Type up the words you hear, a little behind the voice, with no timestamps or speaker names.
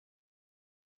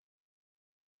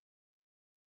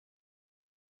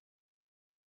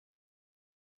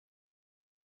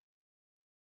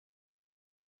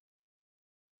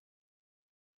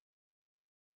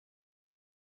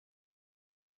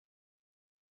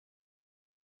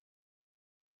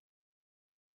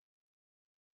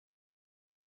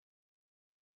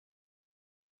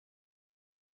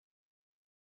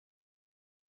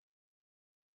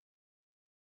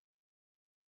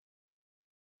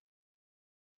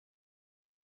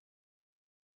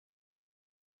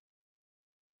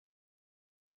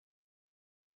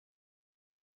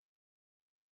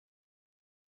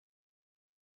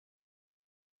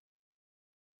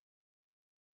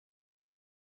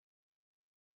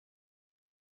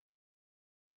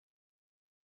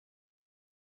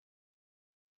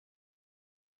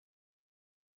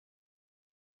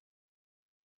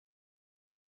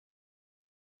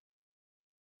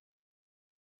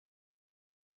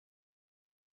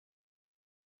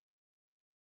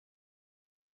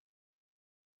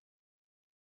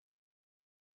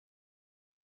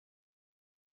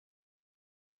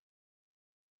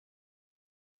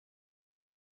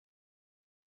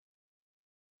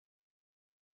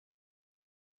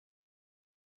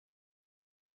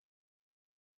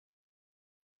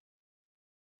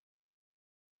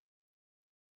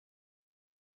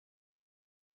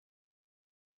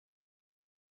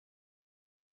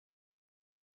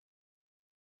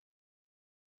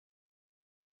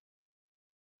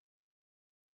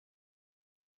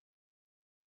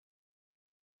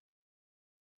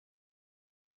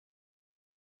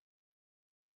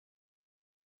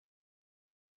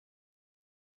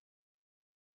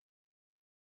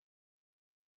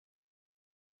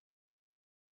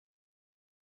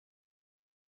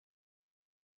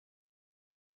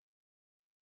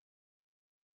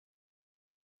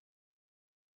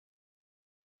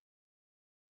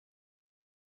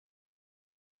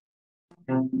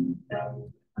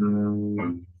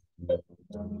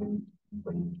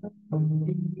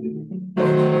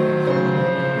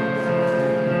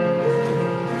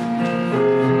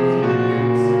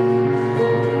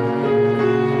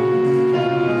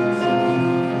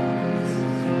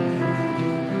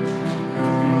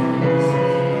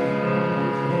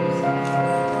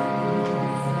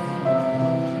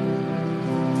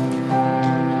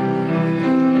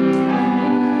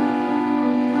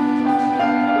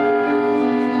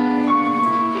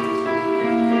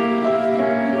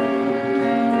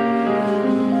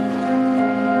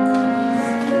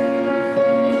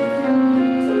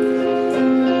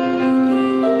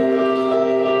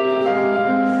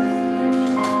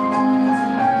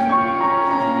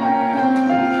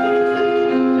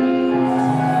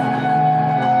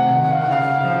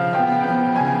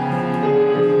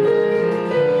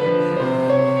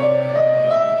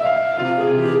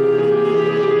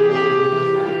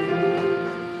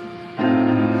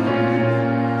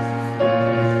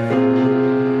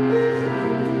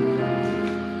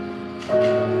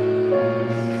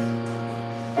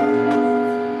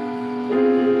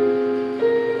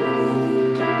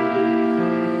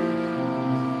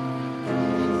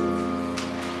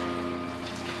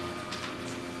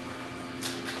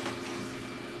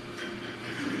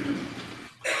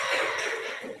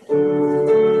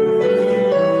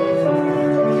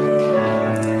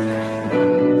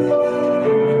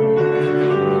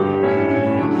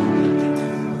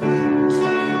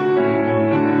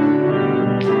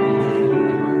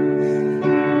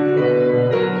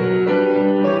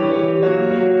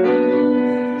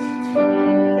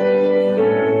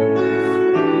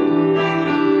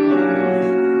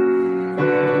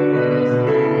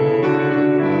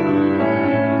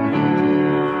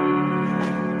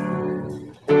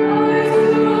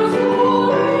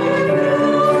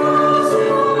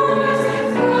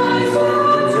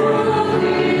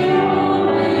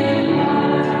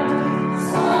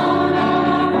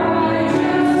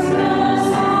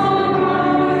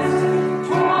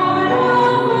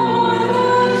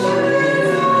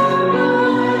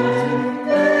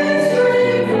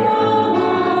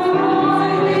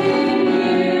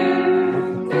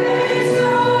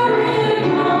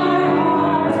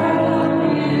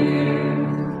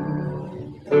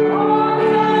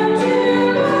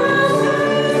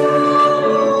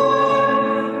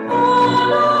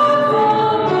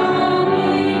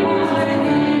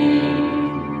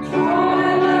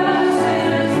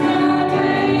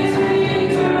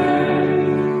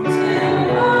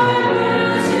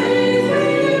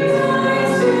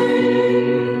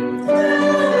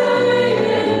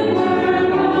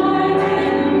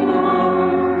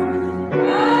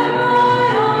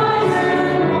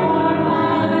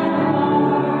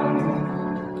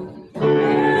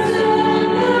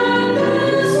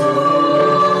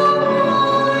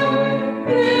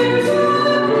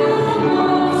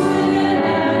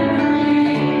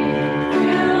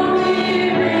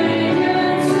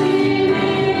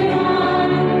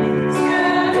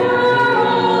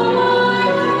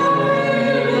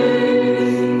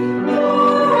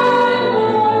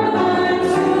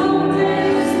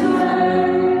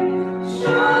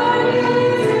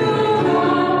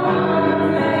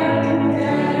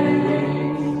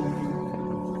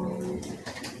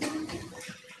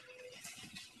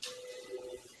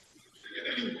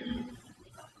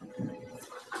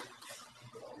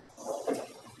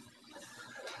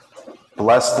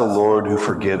Bless the Lord who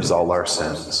forgives all our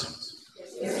sins.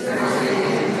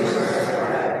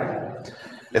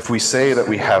 If we say that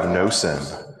we have no sin,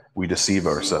 we deceive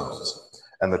ourselves,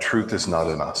 and the truth is not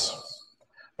in us.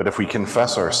 But if we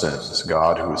confess our sins,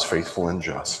 God, who is faithful and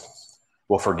just,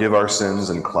 will forgive our sins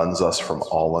and cleanse us from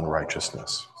all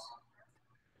unrighteousness.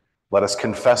 Let us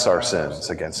confess our sins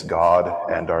against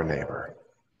God and our neighbor.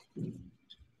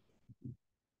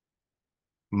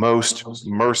 Most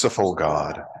merciful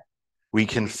God, we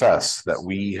confess that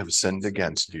we have sinned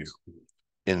against you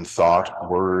in thought,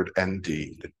 word, and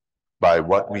deed, by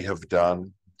what we have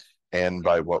done and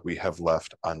by what we have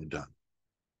left undone.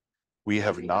 We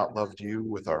have not loved you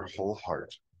with our whole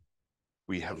heart.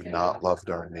 We have not loved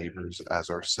our neighbors as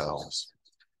ourselves.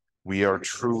 We are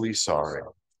truly sorry,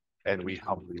 and we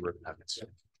humbly repent.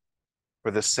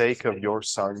 For the sake of your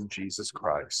Son, Jesus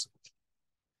Christ,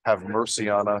 have mercy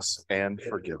on us and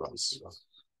forgive us,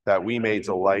 that we may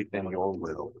delight in your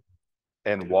will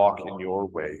and walk in your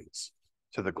ways,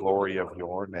 to the glory of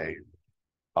your name.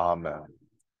 Amen.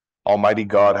 Almighty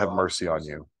God, have mercy on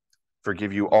you,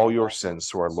 forgive you all your sins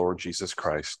through our Lord Jesus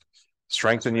Christ,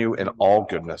 strengthen you in all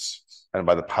goodness, and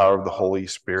by the power of the Holy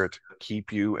Spirit,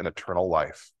 keep you in eternal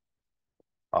life.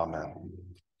 Amen.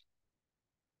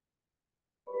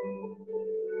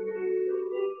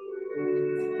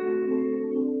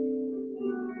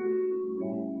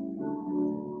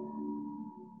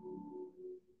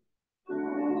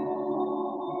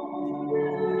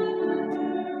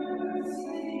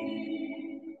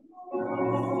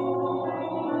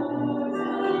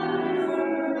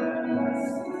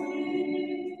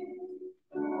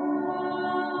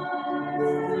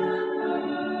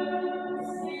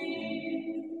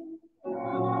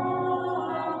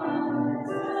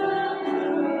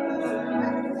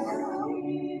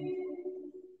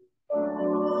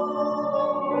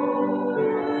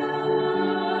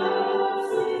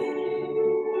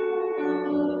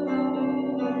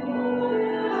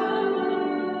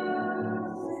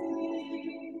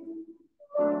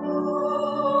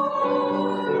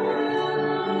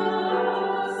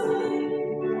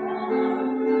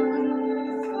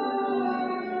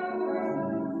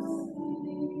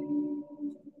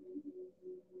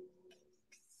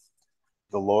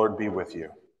 The Lord be with you.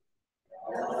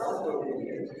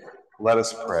 Let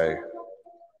us pray.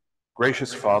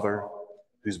 Gracious Father,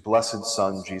 whose blessed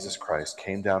Son, Jesus Christ,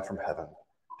 came down from heaven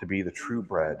to be the true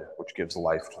bread which gives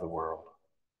life to the world,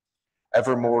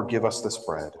 evermore give us this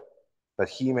bread, that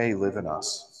he may live in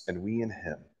us, and we in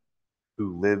him,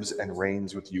 who lives and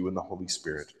reigns with you in the Holy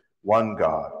Spirit, one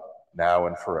God, now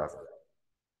and forever.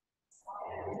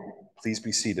 Please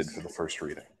be seated for the first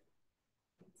reading.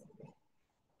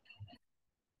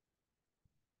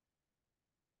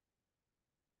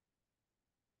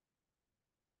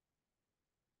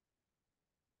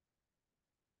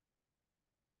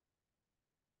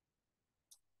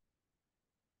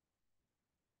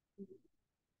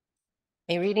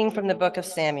 A reading from the book of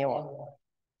Samuel.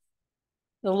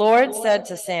 The Lord said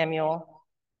to Samuel,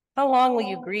 "How long will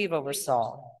you grieve over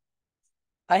Saul?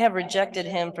 I have rejected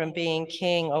him from being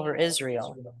king over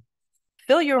Israel.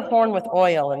 Fill your horn with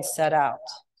oil and set out.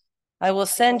 I will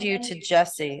send you to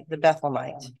Jesse the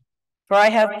Bethlehemite, for I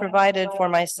have provided for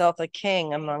myself a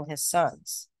king among his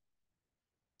sons."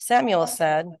 Samuel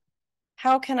said,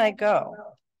 "How can I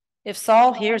go? If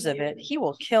Saul hears of it, he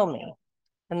will kill me."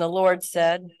 And the Lord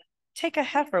said, "Take a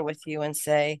heifer with you and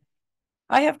say,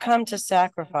 'I have come to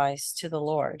sacrifice to the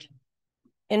Lord.'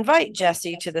 Invite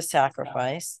Jesse to the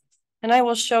sacrifice, and I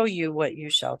will show you what you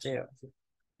shall do.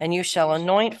 And you shall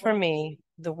anoint for me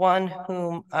the one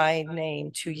whom I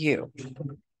name to you."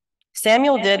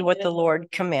 Samuel did what the Lord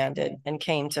commanded and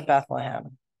came to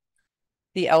Bethlehem.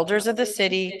 The elders of the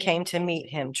city came to meet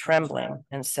him trembling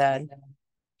and said,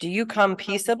 "Do you come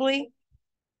peaceably?"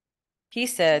 He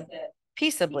said,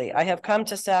 "Peaceably, I have come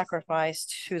to sacrifice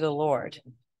to the Lord.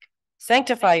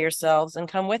 Sanctify yourselves and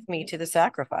come with me to the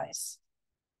sacrifice."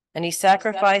 And he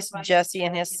sacrificed Jesse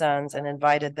and his sons and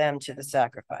invited them to the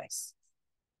sacrifice.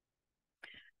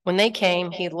 When they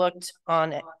came, he looked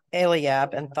on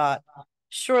Eliab and thought,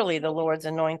 "Surely the Lord's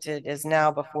anointed is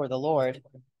now before the Lord."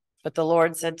 But the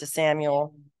Lord said to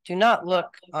Samuel, "Do not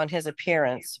look on his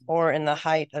appearance or in the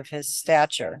height of his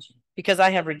stature, because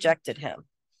I have rejected him.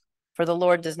 For the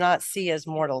Lord does not see as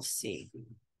mortals see.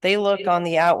 They look on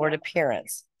the outward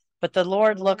appearance, but the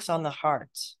Lord looks on the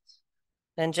heart."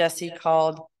 Then Jesse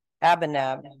called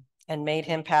Abinab and made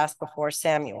him pass before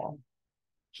Samuel.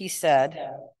 He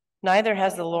said, "Neither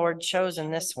has the Lord chosen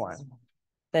this one."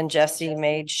 Then Jesse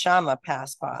made Shammah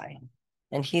pass by,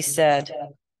 and he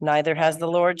said, "Neither has the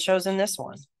Lord chosen this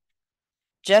one."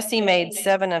 Jesse made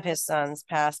 7 of his sons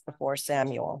pass before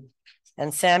Samuel,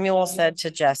 and Samuel said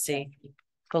to Jesse,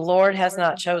 "The Lord has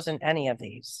not chosen any of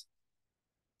these."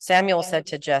 Samuel said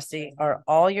to Jesse, "Are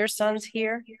all your sons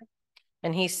here?"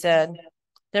 And he said,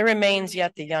 "There remains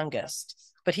yet the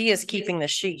youngest, but he is keeping the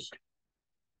sheep."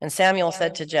 And Samuel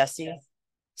said to Jesse,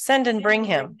 "Send and bring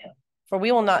him, for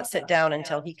we will not sit down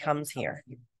until he comes here."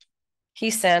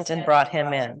 He sent and brought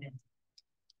him in.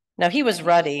 Now he was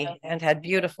ruddy and had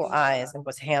beautiful eyes and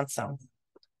was handsome.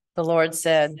 The Lord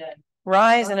said,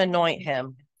 "Rise and anoint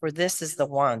him, for this is the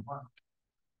one."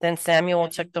 Then Samuel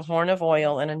took the horn of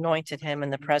oil and anointed him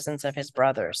in the presence of his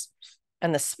brothers.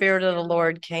 And the Spirit of the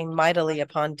Lord came mightily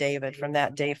upon David from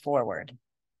that day forward.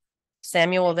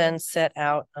 Samuel then set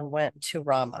out and went to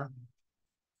Ramah.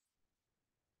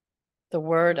 The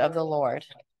word of the Lord.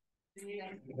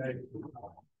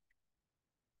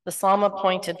 The psalm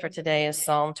appointed for today is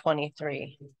Psalm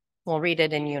 23. We'll read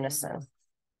it in unison.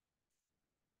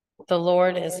 The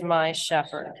Lord is my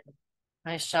shepherd.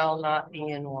 I shall not be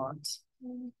in want.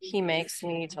 He makes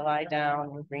me to lie down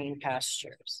in green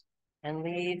pastures and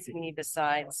leads me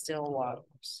beside still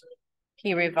waters.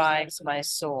 He revives my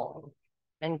soul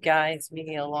and guides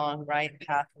me along right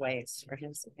pathways for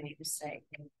his name's sake.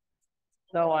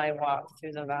 Though I walk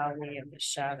through the valley of the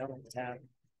shadow of death,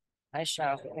 I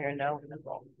shall fear no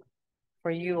evil,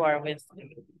 for you are with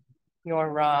me. Your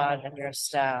rod and your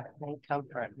staff, they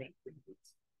comfort me.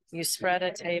 You spread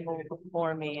a table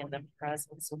before me in the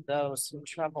presence of those who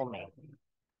trouble me.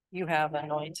 You have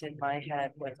anointed my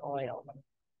head with oil,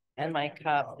 and my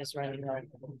cup is running over.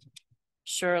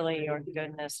 Surely your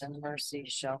goodness and mercy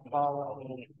shall follow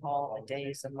me all the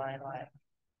days of my life,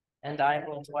 and I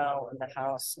will dwell in the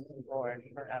house of the Lord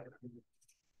forever.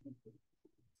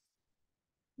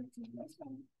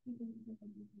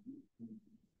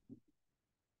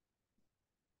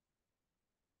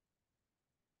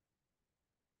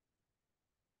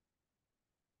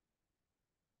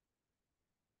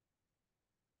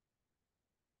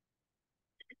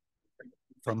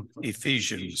 From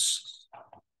Ephesians.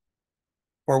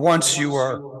 For once you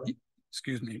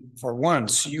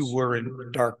were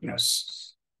in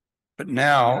darkness, but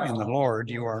now in the Lord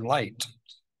you are light.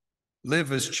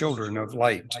 Live as children of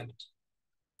light.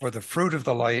 For the fruit of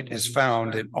the light is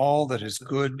found in all that is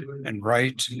good and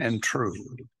right and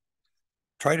true.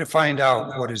 Try to find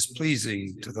out what is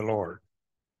pleasing to the Lord.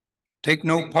 Take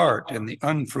no part in the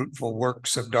unfruitful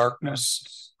works of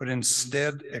darkness, but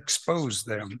instead expose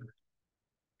them.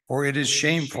 For it is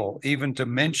shameful even to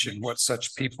mention what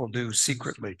such people do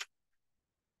secretly.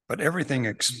 But everything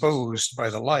exposed by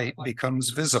the light becomes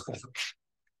visible.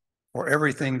 For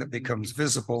everything that becomes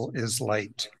visible is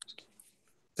light.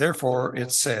 Therefore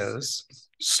it says,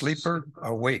 "Sleeper,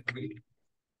 awake,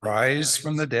 rise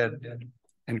from the dead,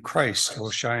 and Christ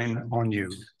will shine on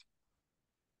you."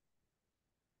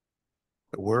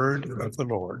 The word of the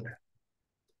Lord.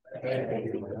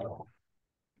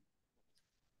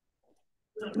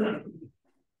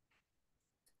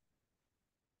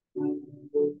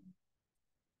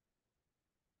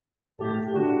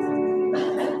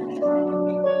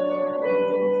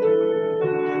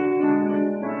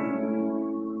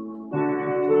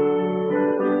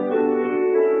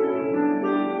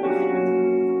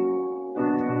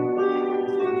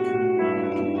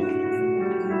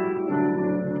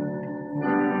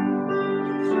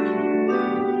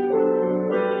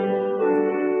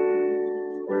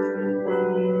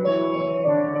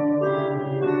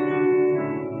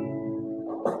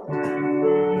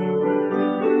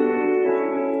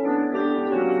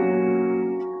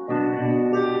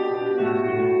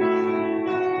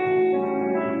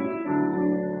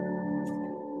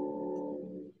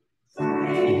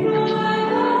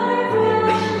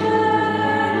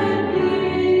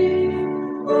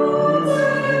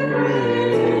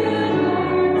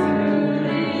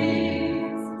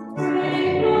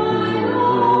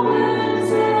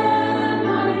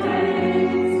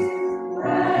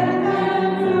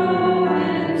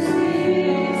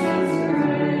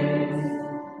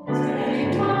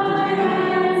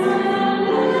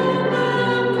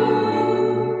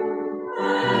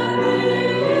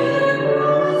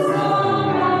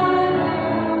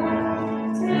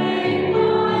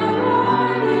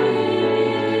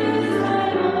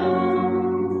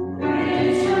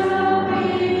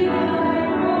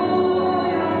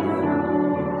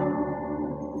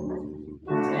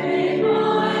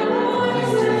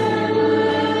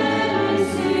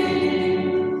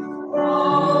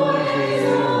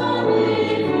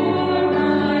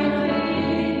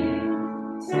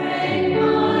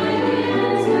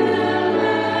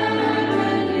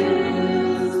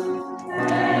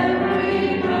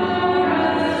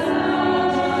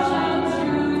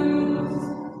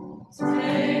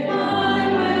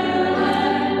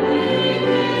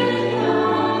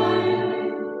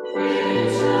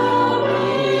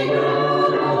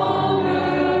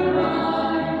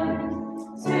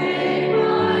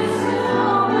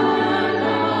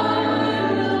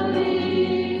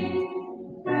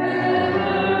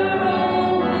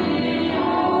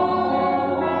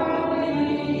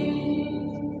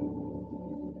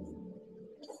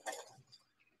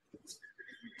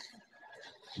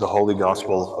 The Holy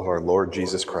Gospel of our Lord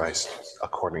Jesus Christ,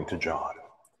 according to John.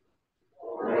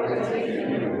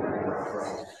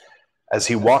 As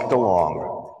he walked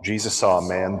along, Jesus saw a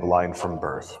man blind from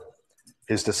birth.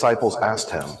 His disciples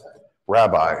asked him,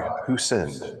 "Rabbi, who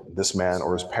sinned, this man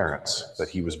or his parents, that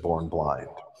he was born blind?"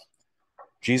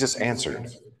 Jesus answered,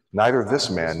 "Neither this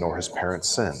man nor his parents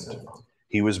sinned.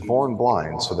 He was born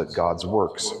blind so that God's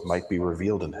works might be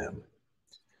revealed in him.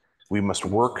 We must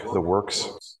work the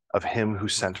works of him who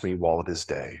sent me while it is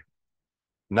day.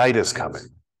 Night is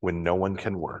coming when no one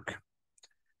can work.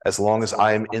 As long as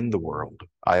I am in the world,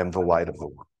 I am the light of the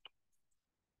world."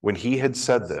 When he had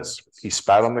said this, he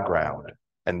spat on the ground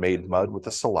and made mud with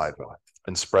the saliva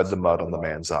and spread the mud on the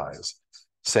man's eyes,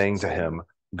 saying to him,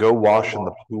 "Go wash in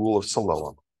the pool of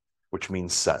Siloam," which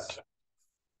means sent.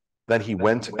 Then he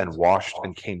went and washed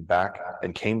and came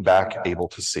back able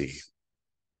to see.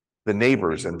 The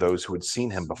neighbors and those who had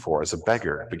seen him before as a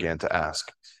beggar began to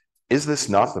ask, "Is this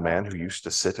not the man who used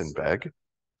to sit and beg?"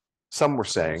 Some were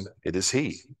saying, "It is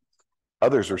he."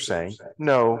 Others were saying,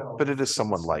 "No, but it is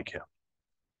someone like him."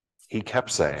 He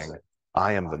kept saying,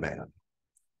 "I am the man."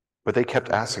 But they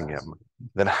kept asking him,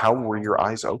 "Then how were your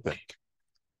eyes opened?"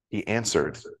 He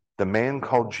answered, "The man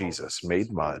called Jesus made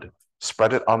mud,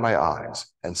 spread it on my eyes,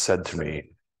 and said to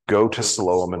me, 'Go to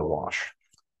Siloam and wash.'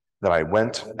 Then I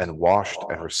went and washed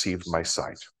and received my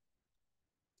sight."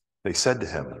 They said to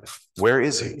him, "Where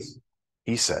is he?"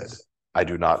 He said, "I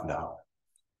do not know."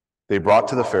 They brought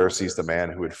to the Pharisees the man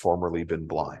who had formerly been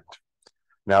blind.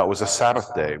 Now it was a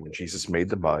Sabbath day when Jesus made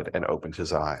the mud and opened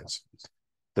his eyes.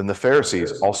 Then the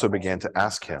Pharisees also began to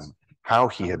ask him how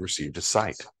he had received his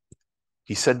sight.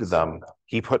 He said to them,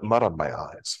 "He put mud on my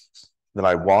eyes. Then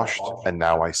I washed, and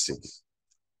now I see."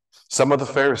 Some of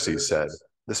the Pharisees said,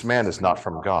 "This man is not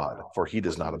from God, for he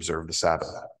does not observe the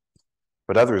Sabbath."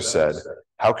 But others said,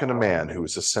 "How can a man who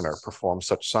is a sinner perform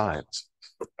such signs?"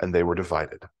 And they were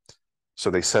divided. So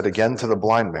they said again to the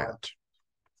blind man,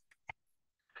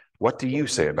 "What do you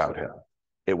say about him?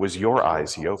 It was your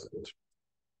eyes he opened."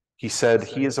 He said,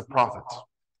 "He is a prophet."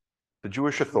 The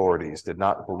Jewish authorities did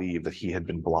not believe that he had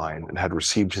been blind and had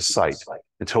received his sight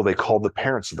until they called the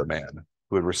parents of the man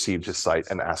who had received his sight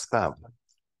and asked them,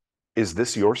 "Is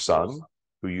this your son,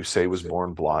 who you say was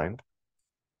born blind?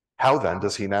 How then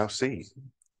does he now see?"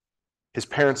 His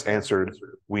parents answered,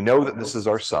 "We know that this is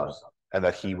our son and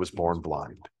that he was born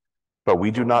blind. But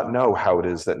we do not know how it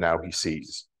is that now he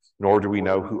sees, nor do we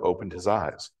know who opened his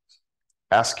eyes.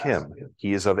 Ask him,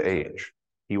 he is of age.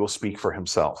 He will speak for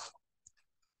himself."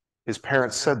 His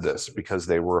parents said this because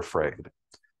they were afraid,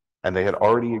 and they had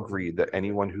already agreed that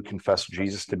anyone who confessed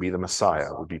Jesus to be the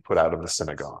Messiah would be put out of the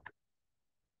synagogue.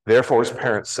 Therefore his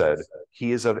parents said,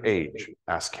 "He is of age,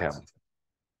 ask him."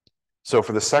 So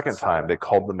for the second time they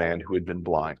called the man who had been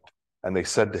blind, and they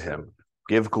said to him,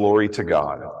 "Give glory to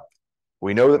God.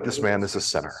 We know that this man is a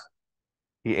sinner."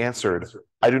 He answered,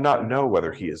 "I do not know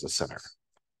whether he is a sinner.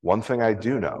 One thing I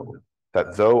do know,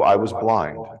 that though I was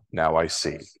blind, now I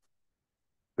see."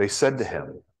 They said to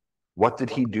him, "What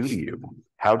did he do to you?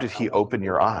 How did he open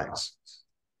your eyes?"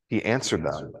 He answered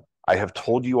them, "I have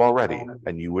told you already,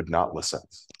 and you would not listen.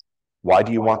 Why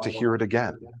do you want to hear it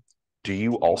again? Do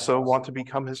you also want to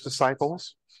become his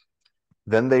disciples?"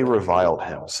 Then they reviled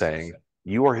him, saying,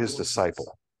 "You are his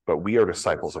disciple, but we are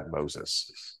disciples of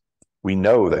Moses. We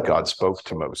know that God spoke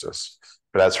to Moses,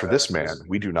 but as for this man,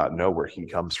 we do not know where he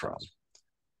comes from."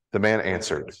 The man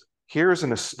answered, "Here is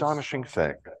an astonishing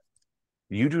thing.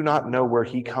 You do not know where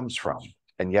he comes from,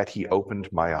 and yet he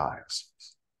opened my eyes.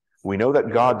 We know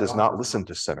that God does not listen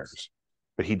to sinners,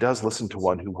 but he does listen to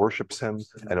one who worships him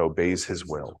and obeys his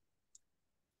will.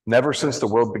 Never since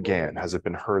the world began has it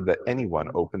been heard that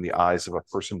anyone opened the eyes of a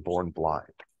person born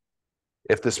blind.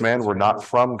 If this man were not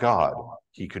from God,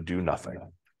 he could do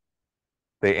nothing."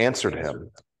 They answered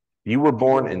him, "You were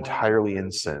born entirely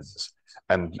in sins,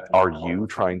 and are you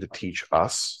trying to teach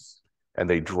us?" And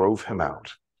they drove him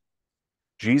out.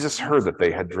 Jesus heard that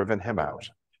they had driven him out,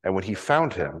 and when he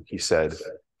found him, he said,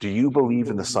 "Do you believe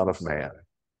in the Son of Man?"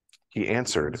 He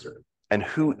answered, "And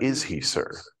who is he, sir?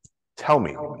 Tell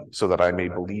me, so that I may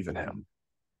believe in him."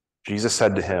 Jesus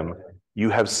said to him,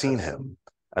 "You have seen him,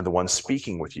 and the one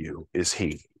speaking with you is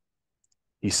he."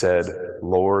 He said,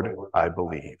 "Lord, I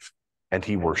believe," and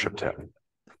he worshipped him.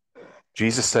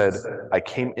 Jesus said, "I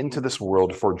came into this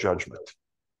world for judgment,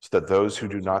 so that those who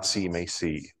do not see may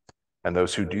see, and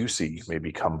those who do see may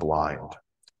become blind."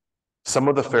 Some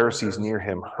of the Pharisees near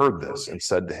him heard this and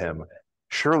said to him,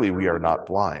 "Surely we are not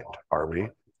blind, are we?"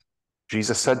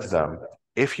 Jesus said to them,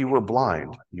 "If you were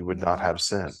blind, you would not have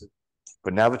sin.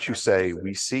 But now that you say,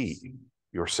 'We see,'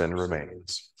 your sin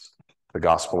remains." The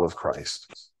Gospel of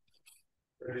Christ.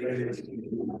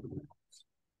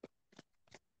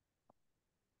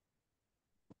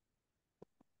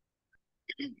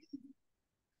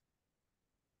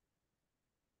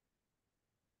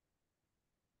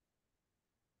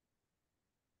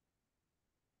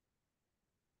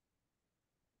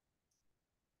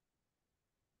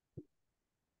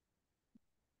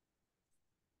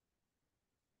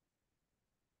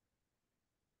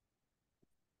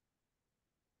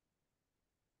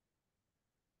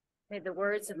 May the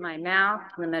words of my mouth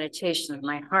and the meditation of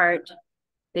my heart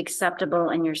be acceptable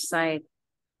in your sight,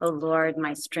 O Lord,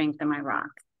 my strength and my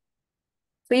rock.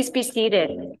 Please be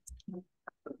seated.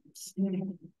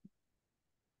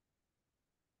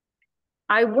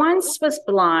 I once was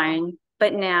blind,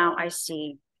 but now I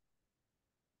see.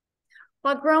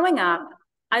 While growing up,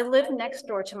 I lived next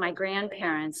door to my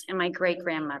grandparents and my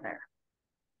great-grandmother.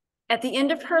 At the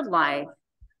end of her life,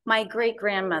 my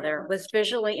great-grandmother was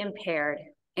visually impaired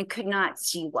and could not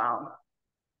see well.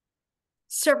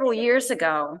 Several years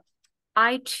ago,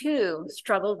 I too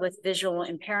struggled with visual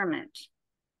impairment.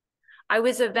 I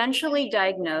was eventually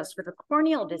diagnosed with a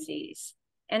corneal disease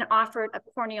and offered a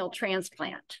corneal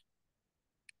transplant.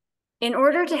 In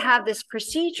order to have this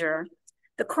procedure,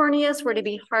 the corneas were to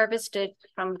be harvested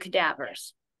from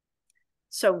cadavers.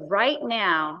 So right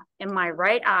now, in my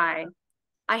right eye,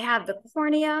 I have the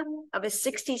cornea of a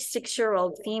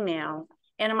 66-year-old female,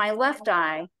 and in my left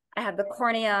eye, I have the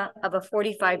cornea of a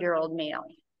 45-year-old male.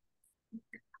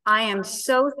 I am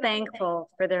so thankful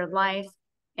for their life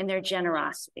and their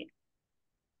generosity.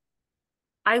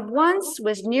 I once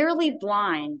was nearly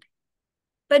blind,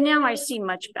 but now I see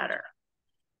much better.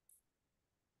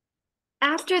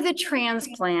 After the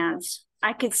transplants,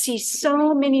 I could see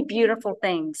so many beautiful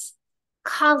things: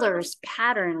 colors,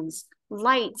 patterns,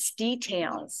 lights,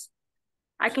 details.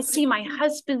 I could see my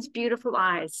husband's beautiful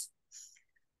eyes,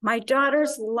 my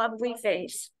daughter's lovely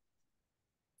face,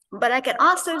 but I could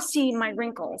also see my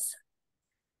wrinkles,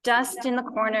 dust in the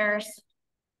corners,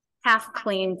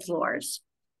 half-clean floors.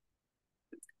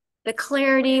 The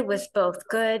clarity was both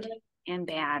good and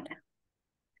bad.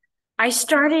 I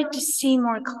started to see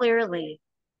more clearly.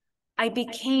 I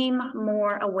became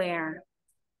more aware.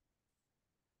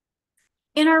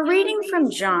 In our reading from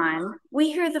John,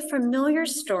 we hear the familiar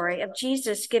story of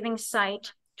Jesus giving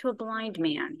sight to a blind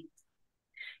man.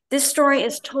 This story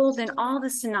is told in all the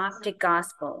synoptic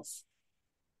gospels.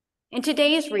 In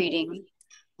today's reading,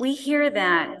 we hear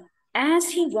that as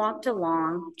he walked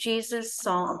along, Jesus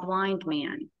saw a blind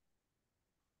man.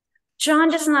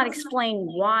 John does not explain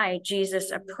why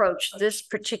Jesus approached this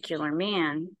particular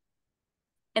man.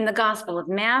 In the Gospel of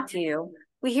Matthew,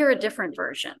 we hear a different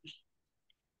version.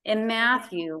 In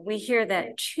Matthew, we hear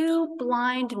that two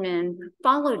blind men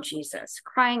followed Jesus,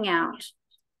 crying out,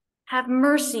 "Have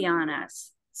mercy on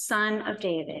us, Son of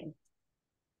David."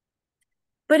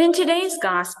 But in today's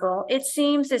gospel, it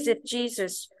seems as if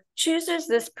Jesus chooses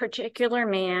this particular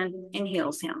man and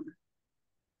heals him.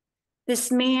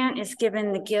 This man is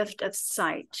given the gift of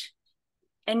sight,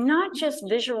 and not just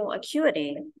visual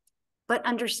acuity, but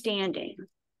understanding.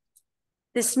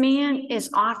 This man is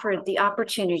offered the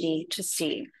opportunity to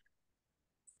see.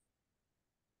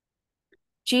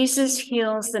 Jesus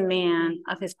heals the man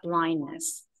of his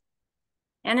blindness.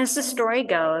 And as the story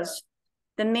goes,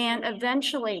 the man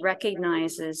eventually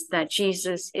recognizes that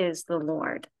Jesus is the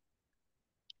Lord.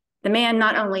 The man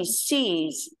not only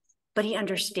sees, but he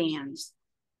understands.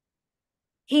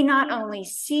 He not only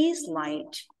sees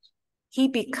light, he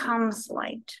becomes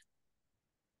light.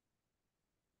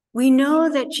 We know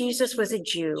that Jesus was a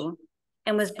Jew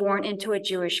and was born into a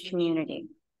Jewish community.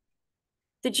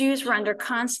 The Jews were under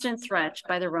constant threat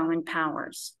by the Roman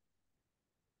powers.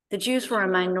 The Jews were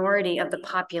a minority of the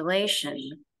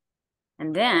population.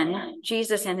 And then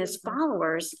Jesus and his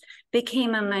followers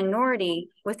became a minority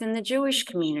within the Jewish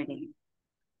community.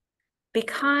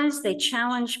 Because they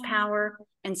challenged power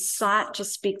and sought to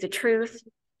speak the truth,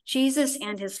 Jesus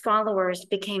and his followers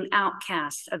became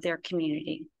outcasts of their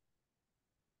community.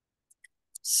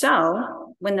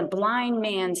 So, when the blind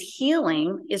man's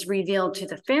healing is revealed to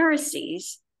the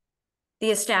Pharisees,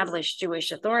 the established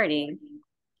Jewish authority,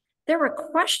 there were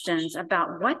questions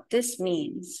about what this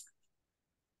means.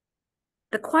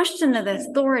 The question that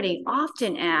authority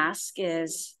often asks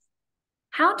is,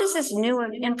 how does this new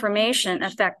information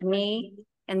affect me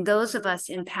and those of us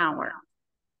in power?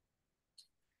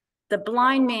 The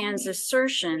blind man's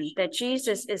assertion that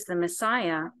Jesus is the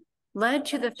Messiah led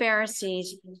to the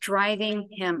Pharisees driving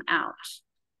him out.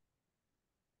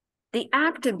 The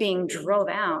act of being drove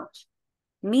out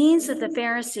means that the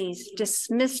Pharisees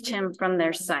dismissed him from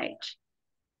their sight.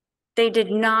 They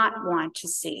did not want to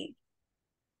see.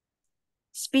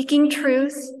 Speaking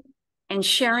truth and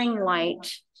sharing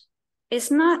light is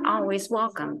not always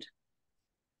welcomed.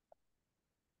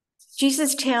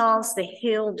 Jesus tells the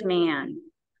healed man,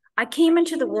 "I came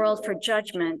into the world for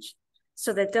judgment,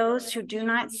 so that those who do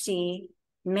not see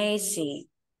may see."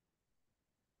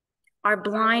 Our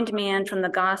blind man from the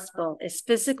gospel is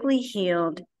physically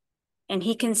healed and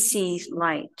he can see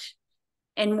light.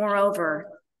 And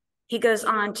moreover, he goes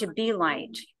on to be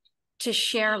light, to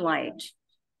share light,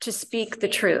 to speak the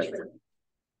truth.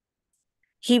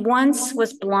 He once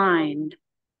was blind,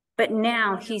 but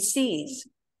now he sees.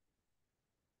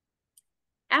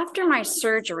 After my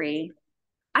surgery,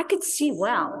 I could see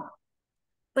well,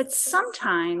 but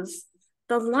sometimes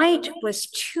the light was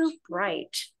too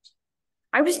bright.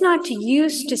 I was not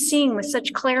used to seeing with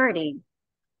such clarity.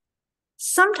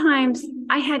 Sometimes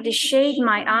I had to shade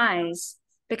my eyes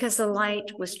because the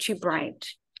light was too bright.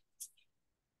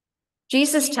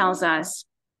 Jesus tells us,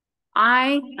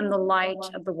 I am the light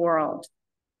of the world.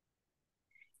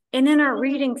 And in our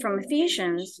reading from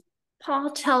Ephesians,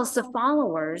 Paul tells the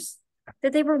followers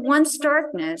that they were once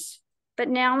darkness, but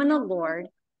now in the Lord,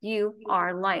 you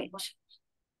are light.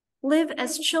 Live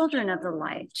as children of the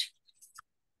light.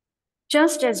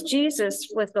 Just as Jesus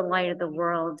was the light of the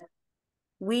world,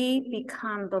 we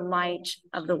become the light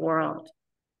of the world.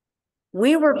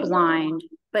 We were blind,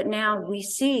 but now we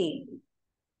see.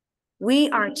 We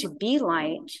are to be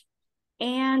light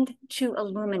and to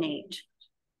illuminate.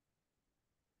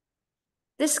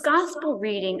 This gospel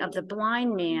reading of the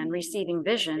blind man receiving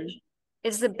vision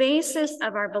is the basis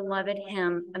of our beloved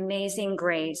hymn, Amazing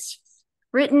Grace,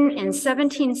 written in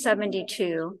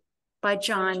 1772 by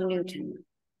John Newton.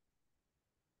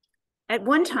 At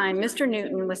one time, Mr.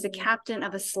 Newton was the captain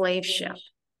of a slave ship.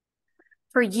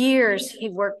 For years, he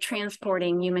worked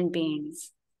transporting human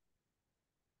beings.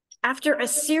 After a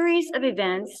series of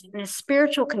events and a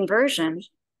spiritual conversion,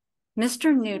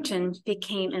 Mr. Newton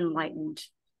became enlightened.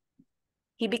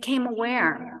 He became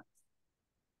aware.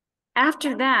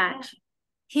 After that,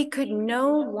 he could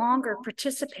no longer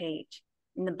participate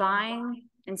in the buying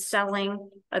and selling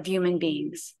of human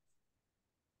beings.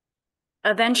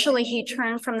 Eventually, he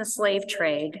turned from the slave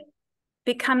trade,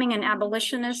 becoming an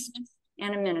abolitionist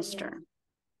and a minister.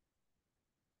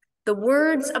 The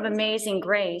words of Amazing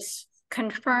Grace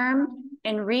confirm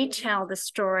and retell the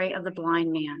story of the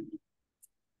blind man.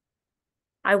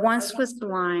 I once was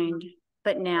blind,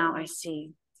 but now I see.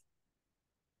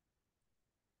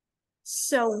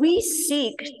 So we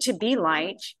seek to be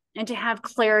light and to have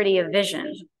clarity of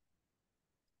vision.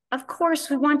 Of course,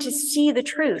 we want to see the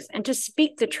truth and to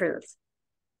speak the truth.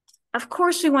 Of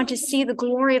course, we want to see the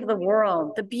glory of the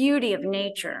world, the beauty of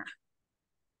nature.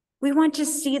 We want to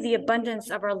see the abundance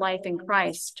of our life in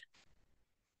Christ.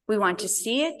 We want to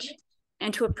see it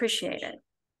and to appreciate it.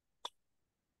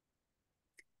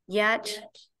 Yet,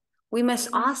 we must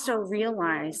also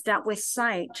realize that with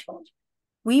sight,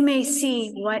 we may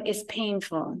see what is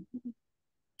painful.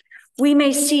 We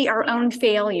may see our own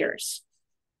failures.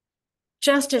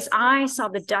 Just as I saw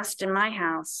the dust in my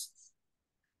house,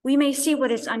 we may see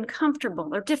what is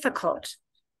uncomfortable or difficult.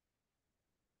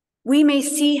 We may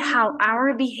see how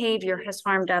our behavior has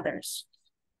harmed others.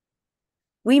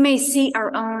 We may see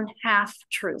our own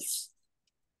half-truths.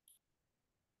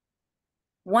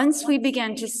 Once we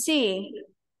begin to see,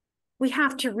 we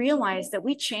have to realize that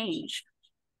we change.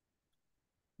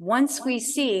 Once we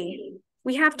see,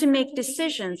 we have to make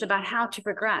decisions about how to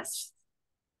progress.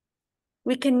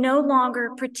 We can no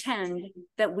longer pretend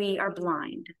that we are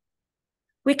blind.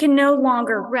 We can no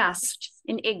longer rest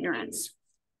in ignorance.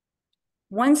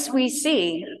 Once we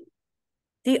see,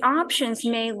 the options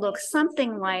may look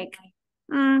something like,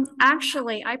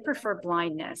 actually, I prefer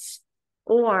blindness,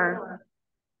 or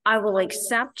I will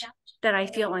accept that I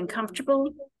feel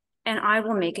uncomfortable and I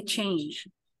will make a change.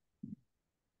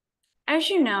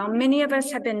 As you know, many of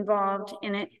us have been involved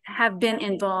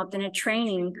in a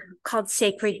training called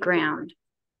Sacred Ground.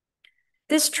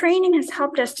 This training has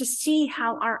helped us to see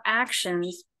how our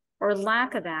actions or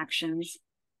lack of actions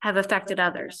have affected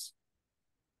others.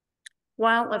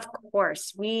 While, of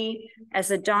course, we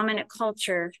as a dominant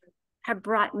culture have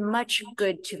brought much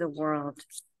good to the world,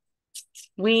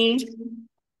 we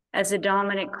as a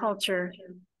dominant culture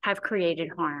have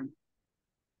created harm.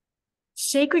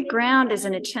 Sacred Ground is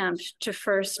an attempt to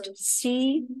first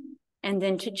see and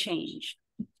then to change.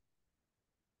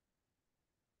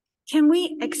 Can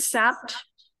we accept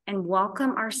and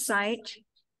welcome our sight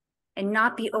and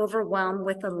not be overwhelmed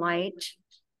with the light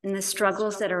and the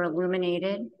struggles that are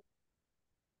illuminated?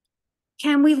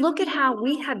 Can we look at how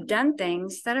we have done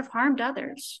things that have harmed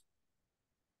others?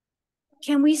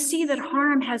 Can we see that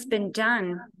harm has been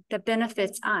done that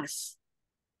benefits us?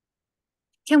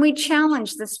 Can we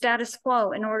challenge the status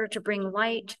quo in order to bring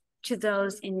light to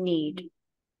those in need?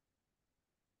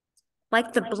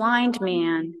 Like the blind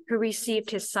man who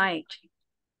received his sight,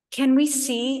 can we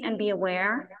see and be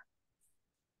aware?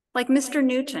 Like Mr.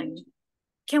 Newton,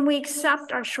 can we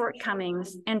accept our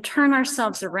shortcomings and turn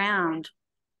ourselves around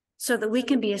so that we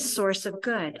can be a source of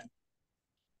good?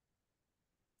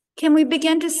 Can we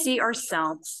begin to see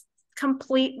ourselves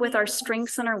complete with our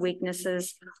strengths and our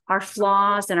weaknesses, our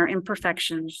flaws and our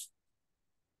imperfections?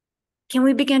 Can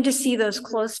we begin to see those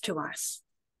close to us?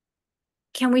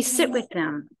 Can we sit with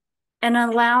them and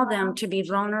allow them to be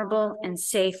vulnerable and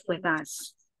safe with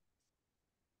us?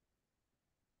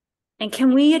 And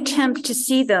can we attempt to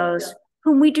see those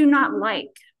whom we do not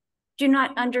like, do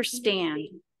not understand,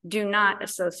 do not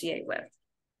associate with?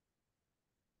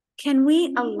 Can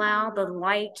we allow the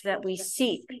light that we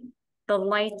seek, the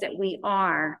light that we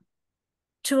are,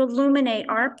 to illuminate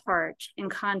our part in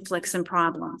conflicts and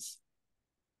problems?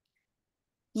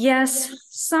 Yes,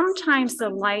 sometimes the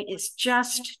light is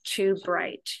just too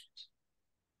bright.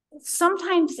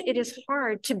 Sometimes it is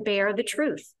hard to bear the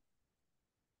truth.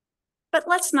 But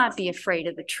let's not be afraid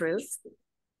of the truth.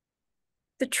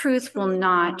 The truth will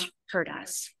not hurt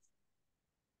us.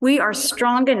 We are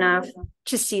strong enough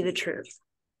to see the truth.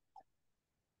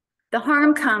 The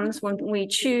harm comes when we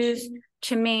choose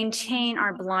to maintain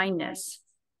our blindness,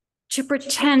 to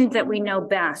pretend that we know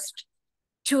best,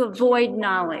 to avoid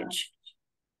knowledge,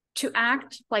 to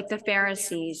act like the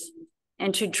Pharisees,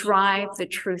 and to drive the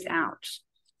truth out.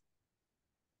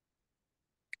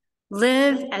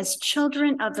 Live as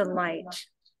children of the light,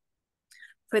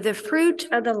 for the fruit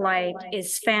of the light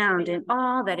is found in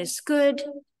all that is good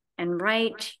and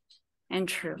right and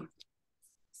true.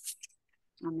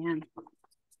 Amen.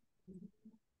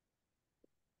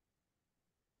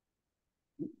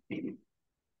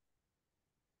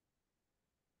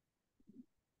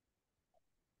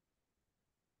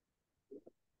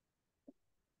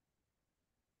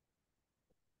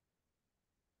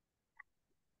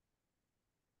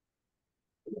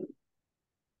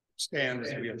 Stand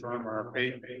as we affirm our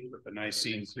faith with the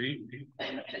Nicene Creed.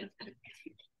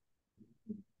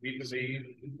 We believe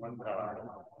in one God,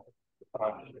 the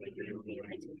Father,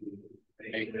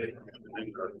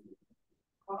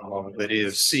 all that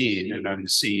is seen and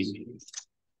unseen.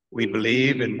 We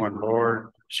believe in one Lord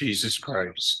Jesus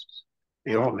Christ,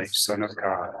 the only Son of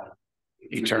God,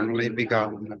 eternally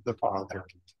begotten of the Father,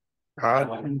 God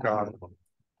from God,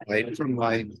 light from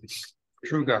light,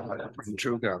 true God from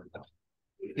true God,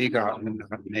 begotten,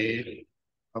 not made,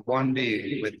 of one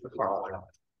being with the Father.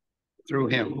 Through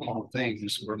him all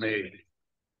things were made.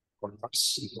 For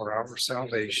us and for our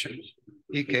salvation,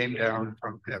 he came down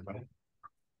from heaven.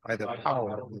 By the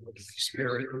power of the Holy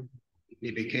Spirit,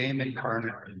 he became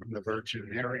incarnate from the Virgin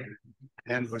Mary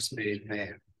and was made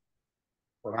man.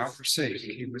 For our sake,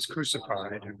 he was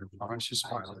crucified under Pontius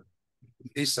Pilate.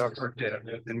 He suffered death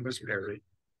and was buried.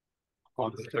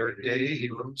 On the third day, he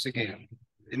rose again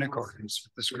in accordance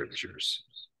with the Scriptures.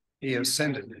 He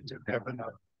ascended into heaven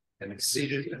and is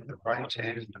seated at the right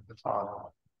hand of the Father.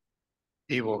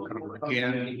 He will come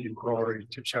again in glory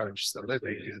to judge the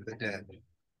living and the dead,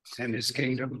 and his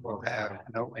kingdom will have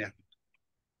no end.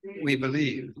 We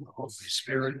believe in the Holy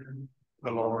Spirit,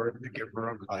 the Lord, the giver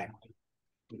of life,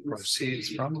 who proceeds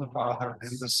from the Father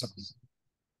and the Son.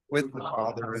 With the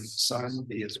Father and the Son,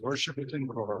 he is worshipped and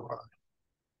glorified.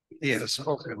 He has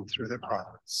spoken through the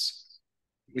prophets.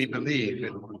 We believe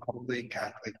in one holy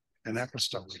Catholic and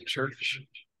Apostolic Church.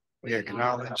 We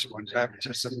acknowledge one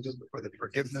baptism for the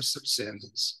forgiveness of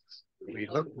sins. We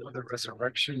look for the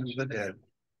resurrection of the dead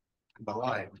and the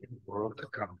life of the world to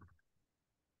come.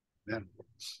 Amen.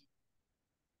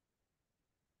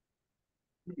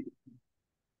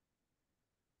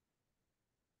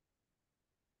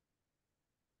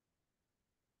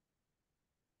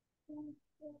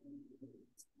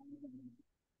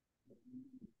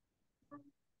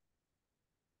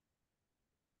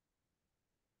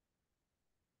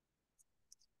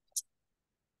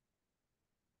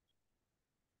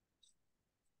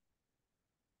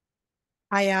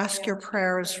 I ask your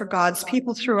prayers for God's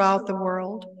people throughout the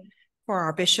world, for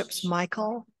our bishops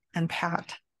Michael and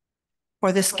Pat,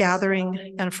 for this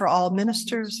gathering and for all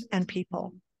ministers and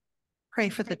people. Pray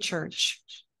for the church.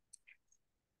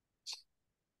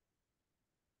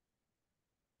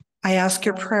 I ask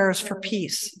your prayers for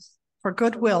peace, for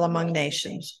goodwill among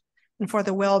nations, and for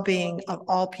the well-being of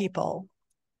all people.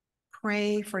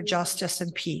 Pray for justice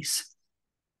and peace.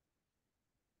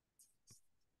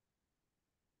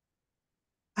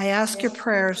 I ask your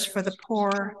prayers for the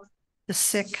poor, the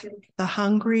sick, the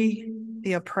hungry,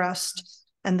 the oppressed,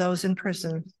 and those in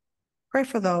prison. Pray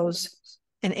for those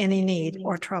in any need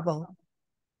or trouble.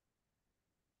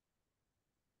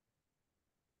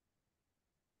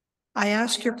 I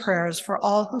ask your prayers for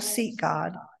all who seek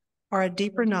God or a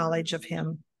deeper knowledge of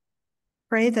him.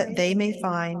 Pray that they may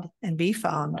find and be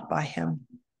found by him.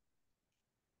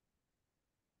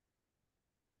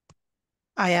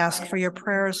 I ask for your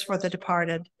prayers for the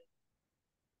departed.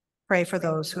 Pray for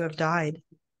those who have died.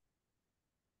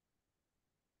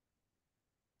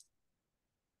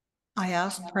 I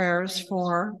ask prayers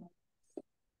for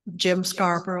Jim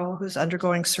Scarborough, who's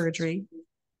undergoing surgery,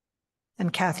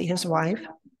 and Kathy, his wife.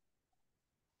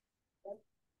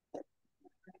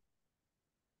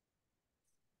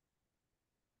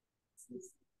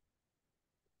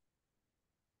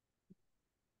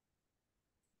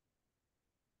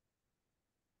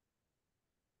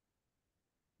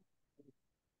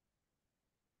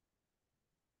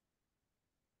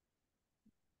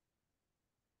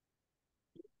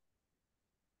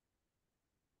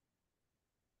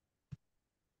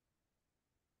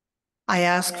 I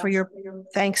ask for your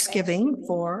thanksgiving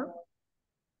for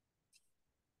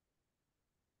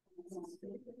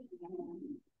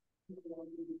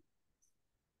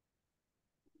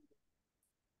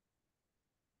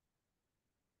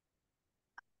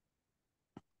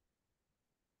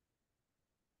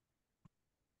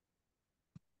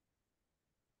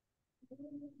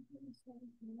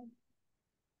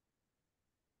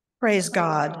praise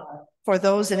God for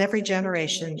those in every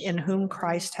generation in whom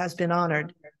Christ has been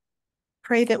honored.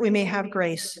 Pray that we may have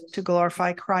grace to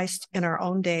glorify Christ in our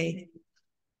own day.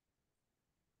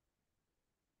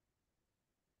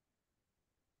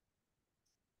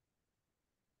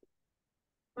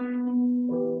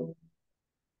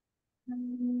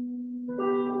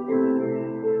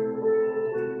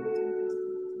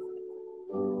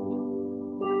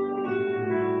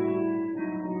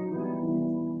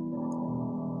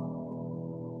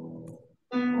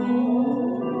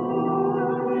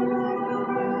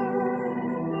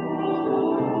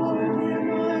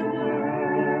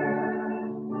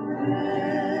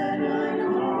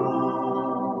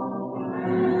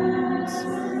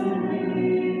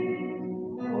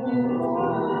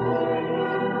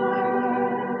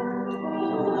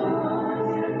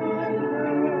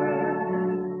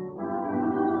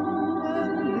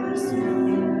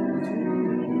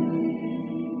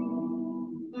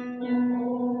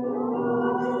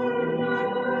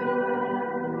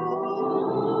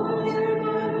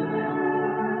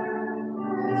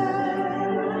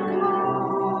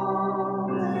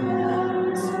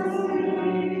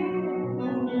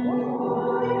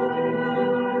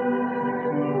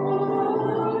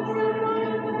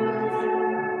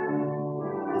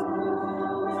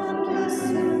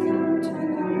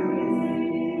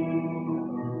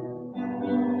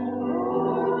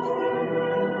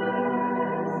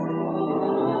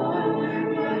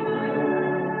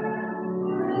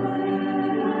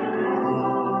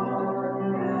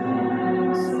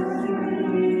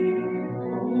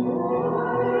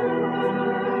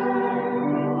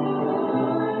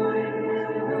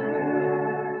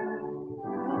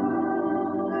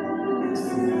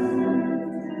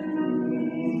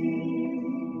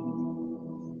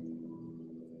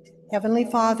 Heavenly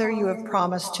Father, you have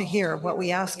promised to hear what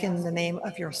we ask in the name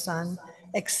of your Son.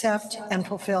 Accept and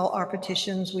fulfill our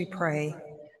petitions, we pray,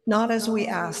 not as we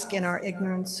ask in our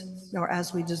ignorance, nor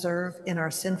as we deserve in our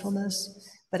sinfulness,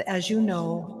 but as you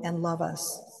know and love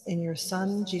us. In your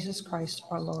Son, Jesus Christ,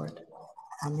 our Lord.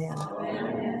 Amen.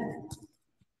 Amen.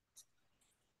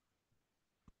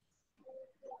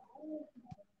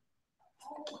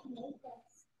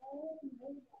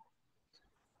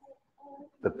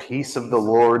 The peace of the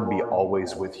Lord be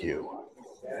always with you.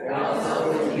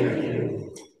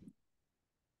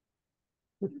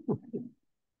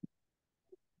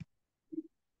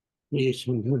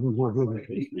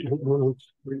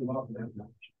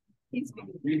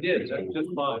 We did, that's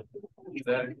just fine.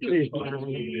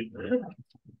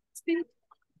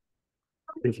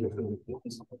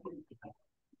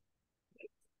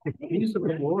 Peace of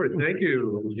the Lord, thank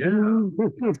you.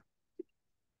 Yeah.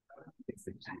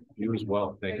 You as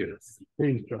well, thank you.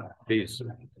 Peace. Peace.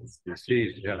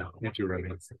 Peace, yeah. Thank you,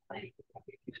 Remy.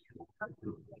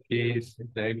 Peace,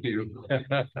 thank you.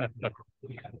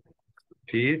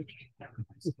 Peace.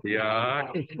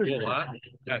 Yeah. What?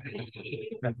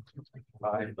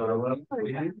 Hi, Philip.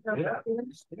 Yeah.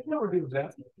 You never do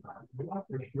that.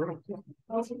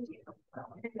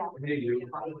 Hey, you.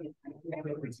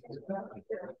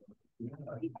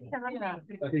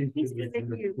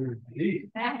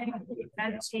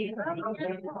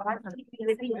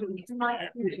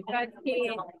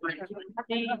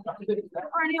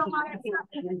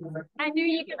 I knew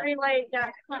you could relate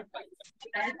that.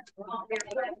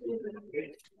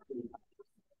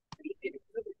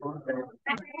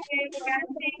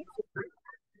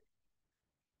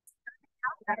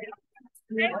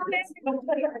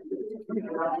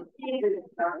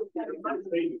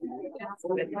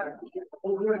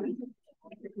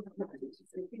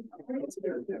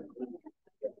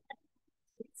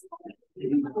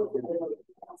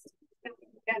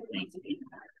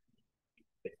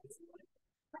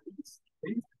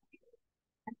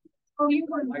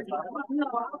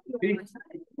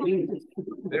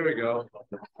 There we go.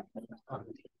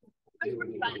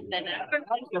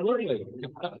 Absolutely.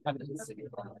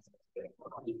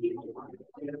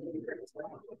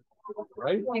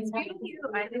 Right? Peace be with you.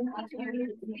 I didn't want to hear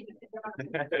you.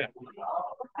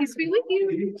 Peace be with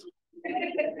you.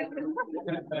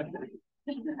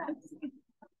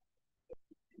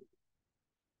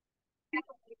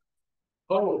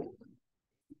 Oh.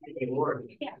 Lord.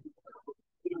 Yeah.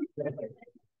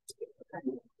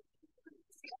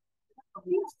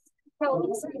 So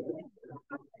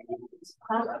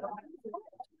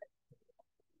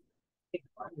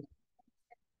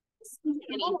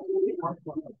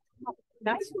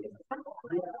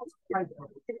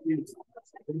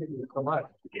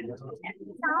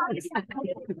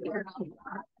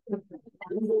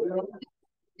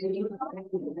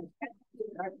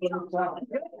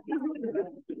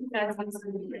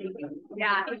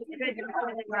Yeah, it's good to go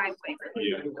in the driveway.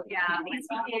 Yeah.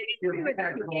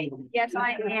 Yes,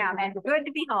 I am, and good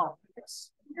to be home.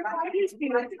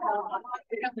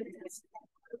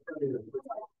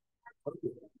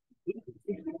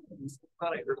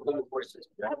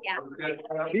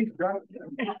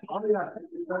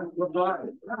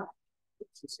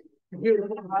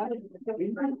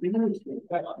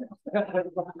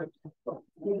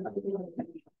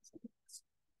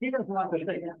 He doesn't want to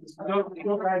say,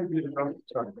 go back to the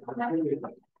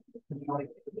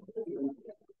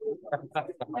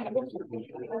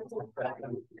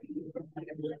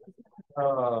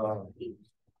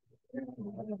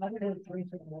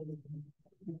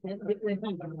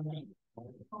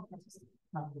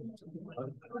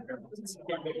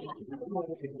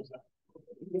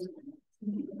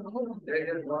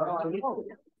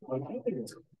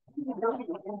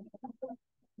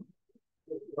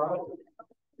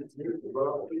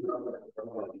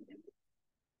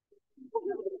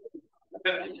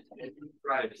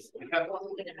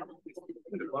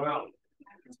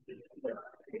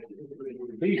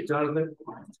Please, Jonathan.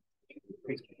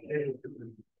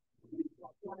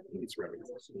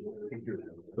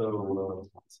 So,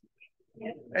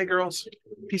 Hey, girls.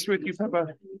 Peace with you,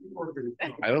 Peppa.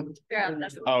 I don't. Yeah.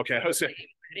 Oh, okay. I was saying,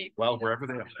 well, wherever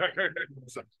they are.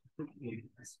 So.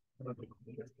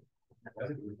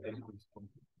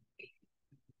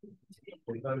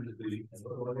 Put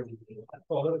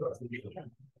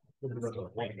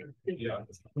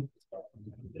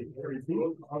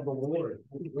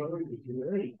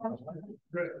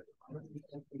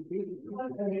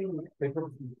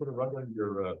a rug on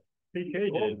your PK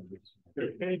did.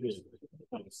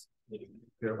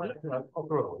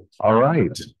 All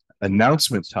right.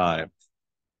 Announcement time.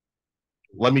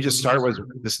 Let me just start with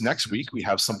this next week. We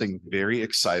have something very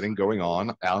exciting going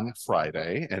on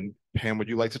Friday. And Pam, would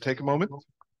you like to take a moment?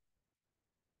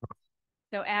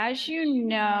 So as you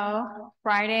know,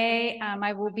 Friday,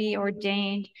 I will be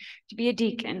ordained to be a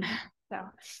deacon. So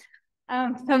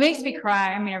it makes me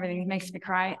cry. I mean, everything makes me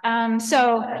cry.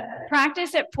 So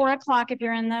practice at 4 o'clock if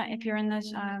you're in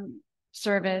the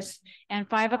service, and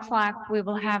 5 o'clock we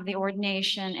will have the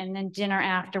ordination, and then dinner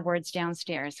afterwards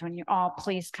downstairs. When you all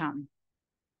please come.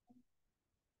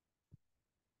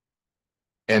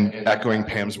 And echoing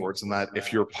Pam's words on that,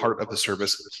 if you're part of the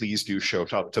service, please do show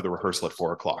up to the rehearsal at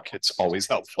 4 o'clock. It's always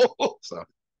helpful. So,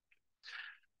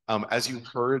 as you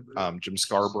heard, Jim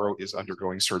Scarborough is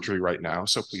undergoing surgery right now,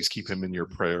 so please keep him in your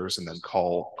prayers, and then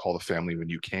call the family when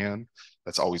you can.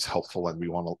 That's always helpful, and we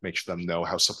want to make them know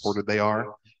how supported they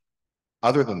are.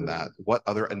 Other than that, what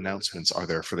other announcements are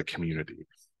there for the community?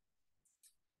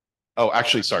 Oh,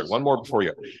 actually, sorry, one more before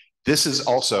you. This is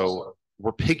also,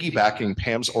 we're piggybacking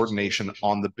Pam's ordination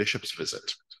on the bishop's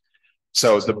visit.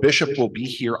 So the bishop will be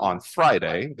here on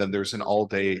Friday. Then there's an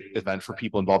all-day event for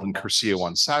people involved in Cursillo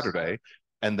on Saturday.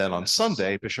 And then on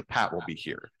Sunday, Bishop Pat will be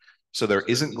here. So there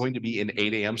isn't going to be an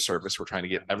 8 a.m. service. We're trying to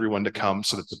get everyone to come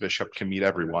so that the bishop can meet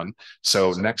everyone.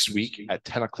 So next week at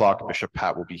 10 o'clock, Bishop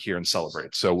Pat will be here and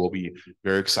celebrate. So we'll be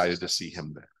very excited to see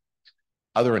him there.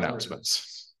 Other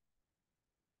announcements.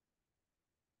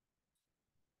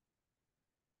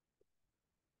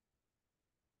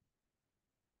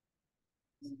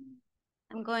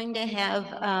 I'm going to have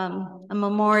a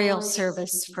memorial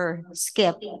service for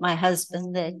Skip, my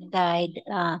husband that died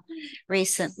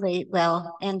recently,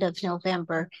 well, end of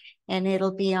November. And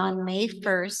it'll be on May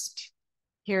 1st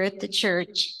here at the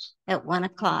church at 1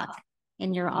 o'clock.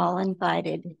 And you're all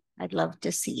invited. I'd love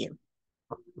to see you.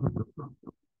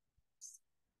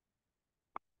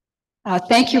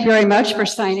 Thank you very much for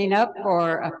signing up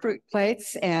for fruit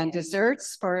plates and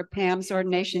desserts for Pam's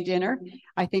ordination dinner.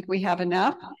 I think we have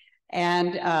enough.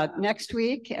 And next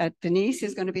week, Denise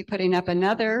is going to be putting up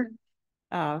another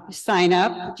sign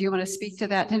up. Do you want to speak to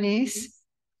that, Denise?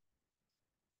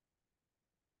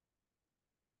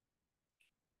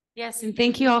 Yes, and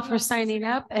thank you all for signing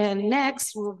up. And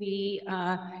next will be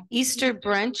Easter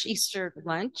brunch, Easter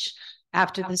lunch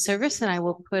after the service, and I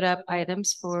will put up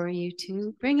items for you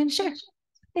to bring and share.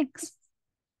 Thanks.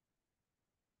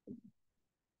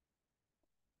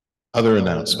 Other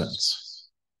announcements.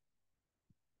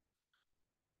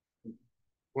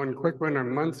 One quick one, a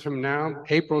month from now,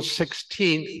 April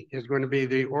 16th is going to be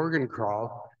the organ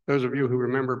crawl. those of you who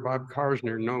remember Bob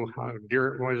Karsner know how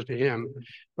dear it was to him.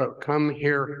 But come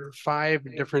hear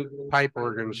 5 different pipe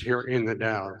organs here in the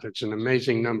Dalles. It's an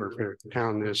amazing number for a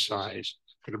town this size.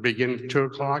 It'll begin at 2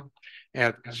 o'clock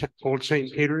at Old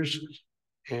St. Peter's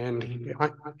and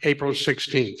April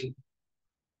 16th.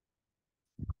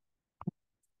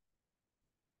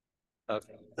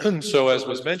 So as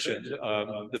was mentioned,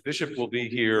 the bishop will be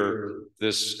here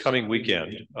this coming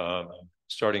weekend,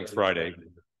 starting Friday.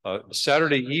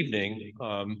 Saturday evening,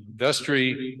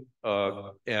 Vestry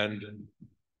and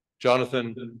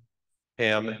Jonathan,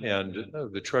 Pam, and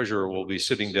the treasurer will be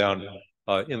sitting down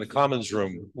in the Commons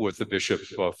room with the bishop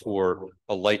for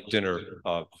a light dinner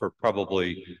for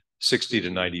probably 60 to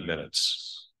 90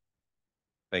 minutes.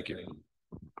 Thank you.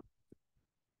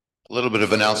 A little bit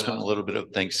of announcement, a little bit of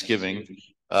Thanksgiving.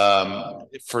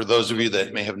 For those of you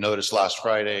that may have noticed last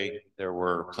Friday, there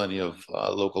were plenty of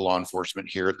local law enforcement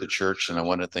here at the church, and I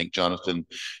want to thank Jonathan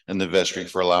and the vestry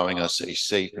for allowing us a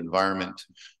safe environment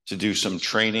to do some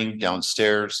training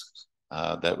downstairs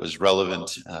that was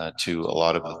relevant to a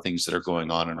lot of the things that are going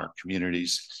on in our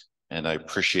communities. And I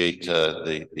appreciate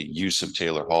the use of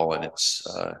Taylor Hall and its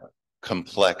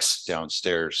complex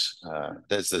downstairs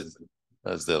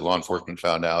as the law enforcement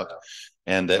found out,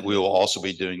 and that we will also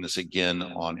be doing this again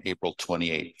on April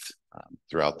 28th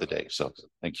throughout the day. So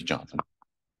thank you, Jonathan.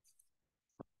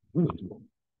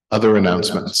 Other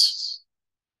announcements?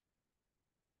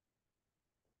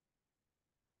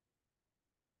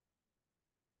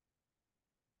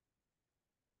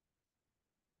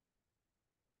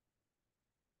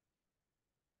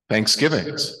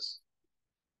 Thanksgivings.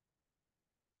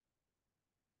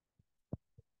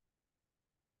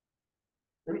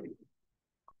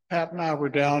 Pat and I were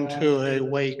down to a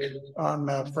wake on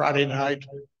Friday night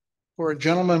for a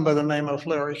gentleman by the name of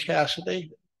Larry Cassidy.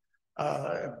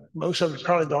 Most of us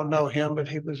probably don't know him, but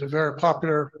he was a very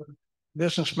popular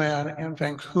businessman in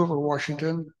Vancouver,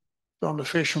 Washington, on the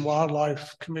Fish and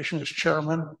Wildlife Commission as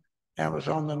chairman, and was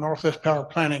on the Northwest Power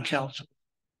Planning Council,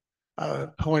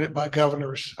 appointed by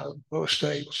governors of both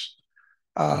states.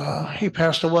 He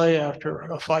passed away after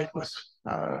a fight with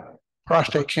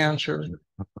prostate cancer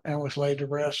and was laid to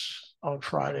rest on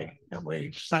Friday. And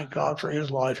we thank God for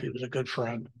his life. He was a good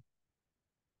friend.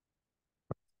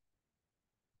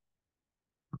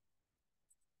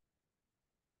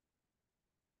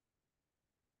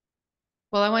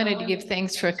 Well, I wanted to give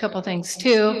thanks for a couple things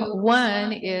too.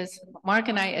 One is Mark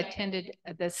and I attended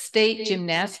the state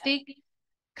gymnastic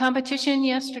competition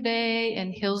yesterday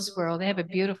in Hillsborough. They have a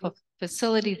beautiful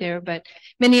facility there, but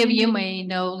many of you may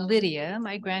know Lydia,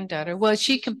 my granddaughter. Well,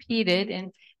 she competed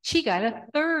and she got a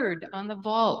 3rd on the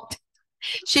vault.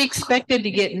 She expected to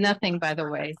get nothing, by the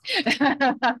way.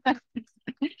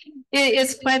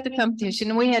 It's quite the competition,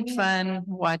 and we had fun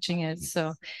watching it.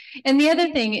 So, and the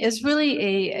other thing is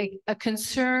really a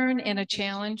concern and a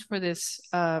challenge for this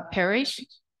parish.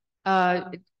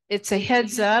 It's a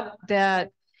heads up that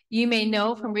you may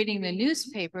know from reading the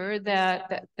newspaper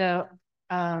that the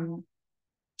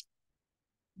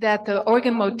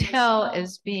Oregon Motel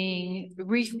is being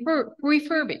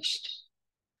refurbished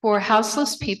for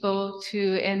houseless people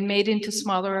and made into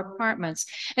smaller apartments.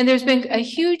 And there's been a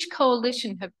huge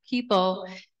coalition of people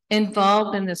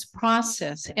involved in this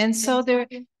process. And so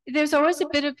there's always a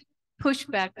bit of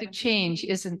pushback to change,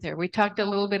 isn't there? We talked a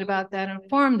little bit about that in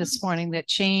forum this morning, that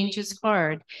change is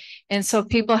hard. And so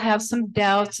people have some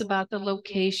doubts about the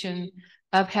location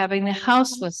of having the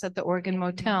houseless at the Oregon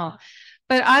Motel.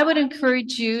 But I would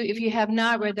encourage you, if you have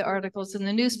not read the articles in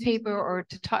the newspaper or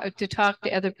to talk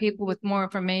to other people with more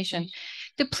information,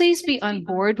 to please be on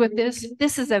board with this.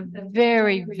 This is a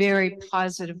very, very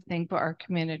positive thing for our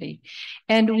community.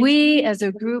 And we, as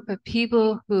a group of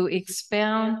people who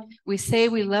expound, we say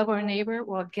we love our neighbor.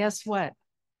 Well, guess what?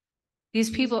 These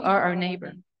people are our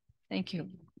neighbor. Thank you.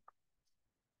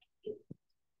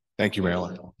 Thank you,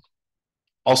 Marilyn.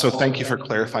 Also, thank you for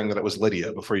clarifying that it was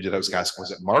Lydia before you did. I was asking, was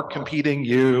it Mark competing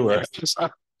you or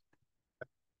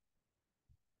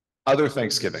other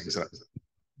Thanksgivings?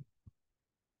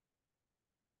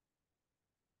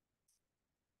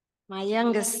 My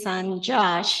youngest son,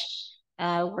 Josh,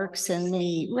 works in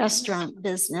the restaurant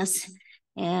business,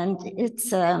 and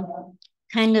it's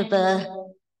kind of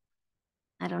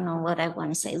I don't know what I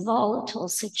want to say, volatile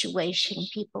situation.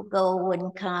 People go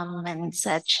and come and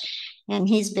such. And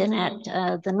he's been at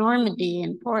the Normandy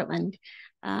in Portland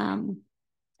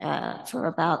for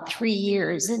about 3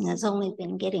 years and has only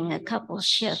been getting a couple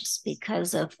shifts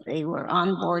because they were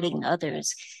onboarding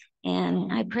others.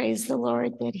 And I praise the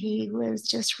Lord that he was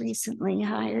just recently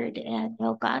hired at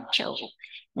El Gacho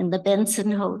in the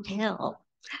Benson Hotel.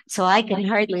 So I can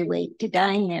hardly wait to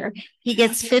dine there. He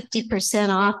gets 50%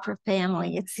 off for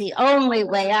family. It's the only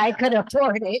way I could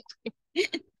afford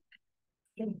it.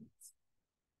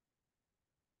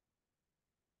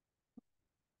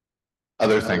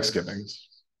 Other Thanksgivings.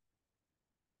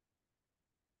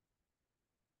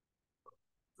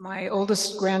 My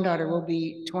oldest granddaughter will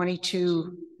be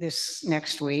 22 this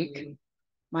next week.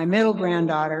 My middle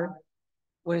granddaughter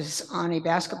was on a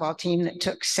basketball team that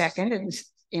took second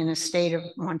in the state of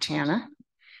Montana.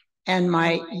 And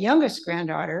my youngest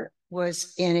granddaughter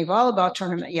was in a volleyball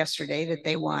tournament yesterday that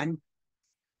they won.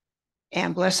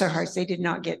 And bless their hearts, they did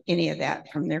not get any of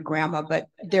that from their grandma, but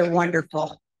they're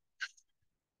wonderful.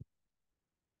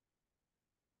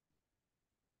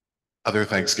 Other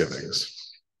Thanksgivings.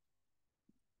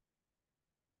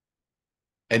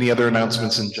 Any other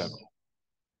announcements in general?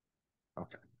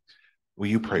 Okay. Will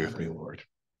you pray with me, Lord?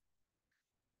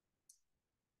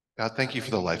 God, thank you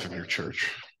for the life of your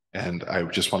church. And I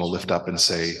just want to lift up and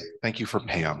say, thank you for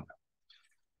Pam.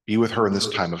 Be with her in this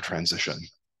time of transition.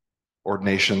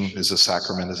 Ordination is a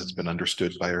sacrament as it's been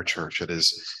understood by our church. It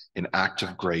is an act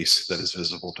of grace that is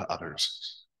visible to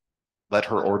others. Let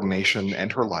her ordination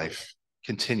and her life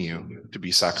continue to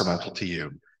be sacramental to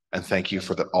you. And thank you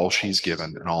for all she's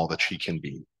given and all that she can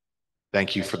be.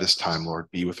 Thank you for this time, Lord.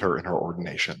 Be with her in her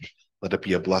ordination. Let it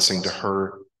be a blessing to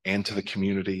her and to the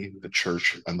community, the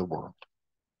church, and the world.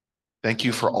 Thank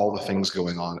you for all the things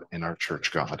going on in our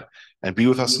church, God. And be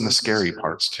with us in the scary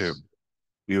parts too.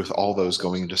 Be with all those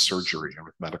going into surgery and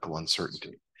with medical uncertainty.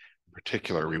 In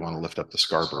particular, we want to lift up the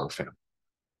Scarborough family.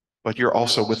 But you're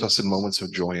also with us in moments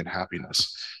of joy and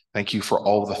happiness. Thank you for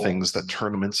all the things that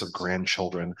tournaments of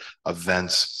grandchildren,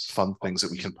 events, fun things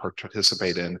that we can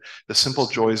participate in, the simple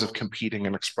joys of competing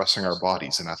and expressing our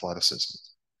bodies in athleticism.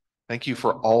 Thank you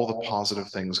for all the positive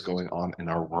things going on in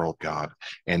our world, God,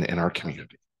 and in our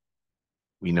community.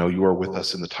 We know you are with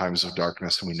us in the times of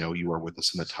darkness, and we know you are with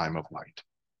us in the time of light.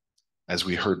 As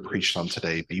we heard preached on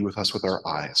today, be with us with our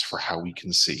eyes for how we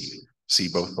can see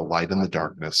both the light and the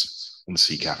darkness, and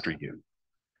seek after you.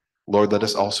 Lord, let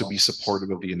us also be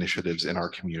supportive of the initiatives in our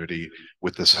community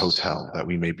with this hotel, that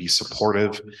we may be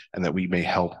supportive and that we may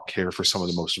help care for some of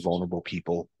the most vulnerable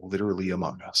people literally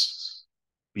among us.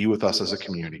 Be with us as a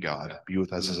community, God. Be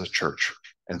with us as a church.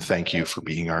 And thank you for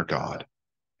being our God.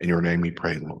 In your name we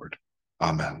pray, Lord.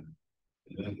 Amen.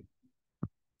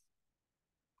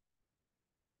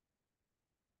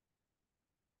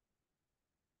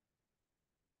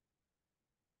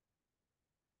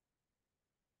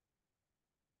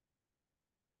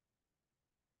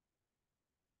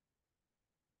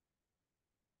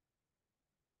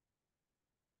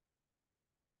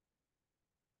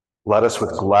 Let us with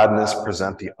gladness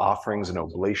present the offerings and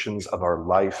oblations of our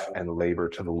life and labor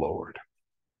to the Lord.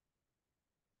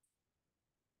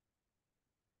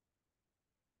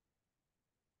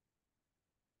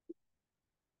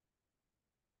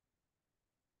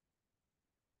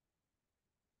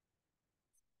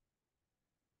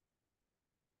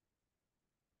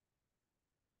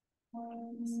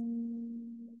 Amen.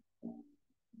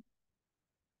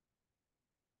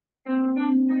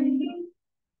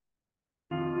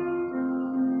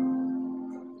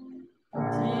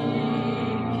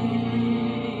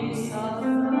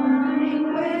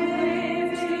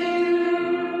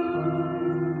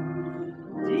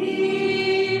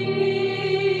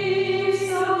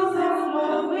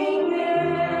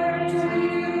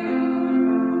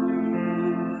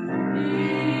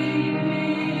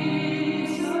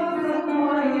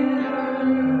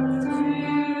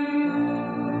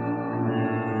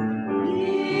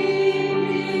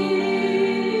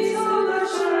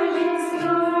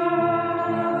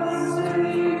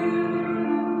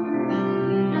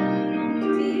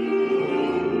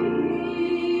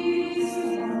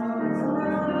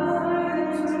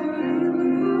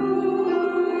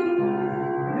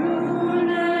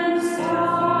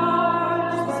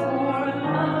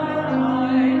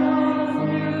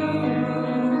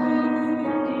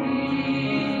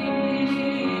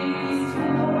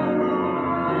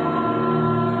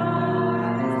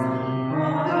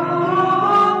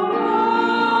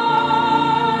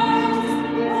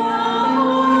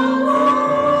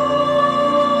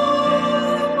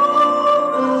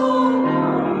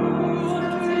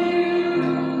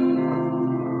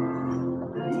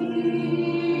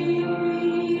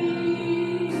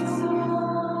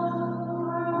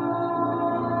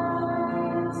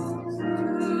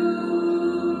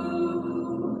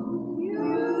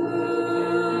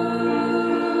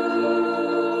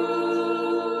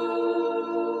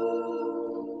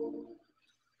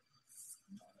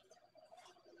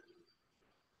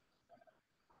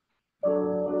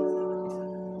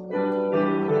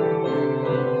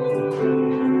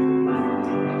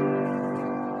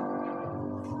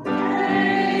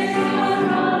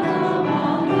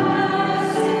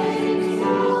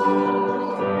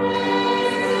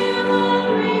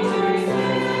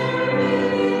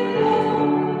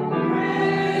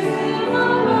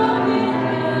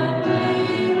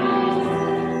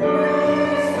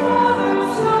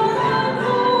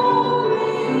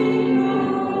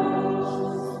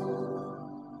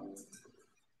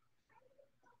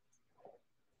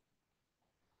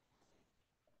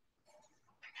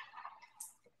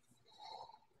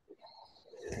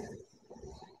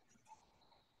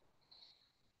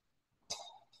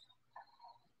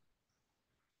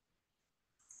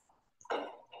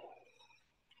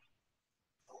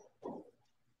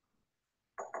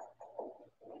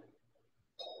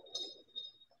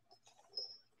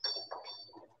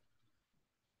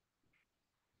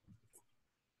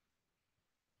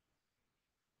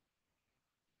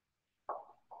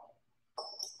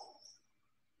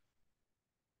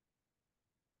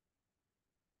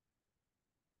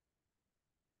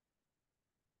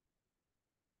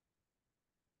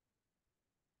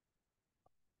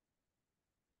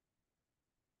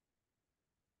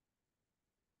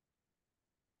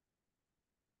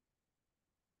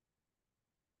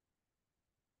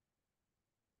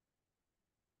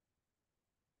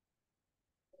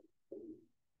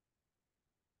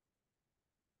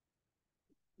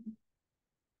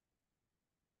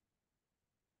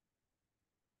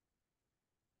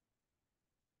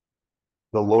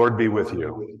 The Lord be with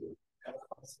you.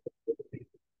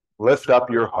 Lift up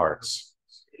your hearts.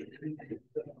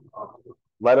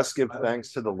 Let us give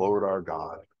thanks to the Lord our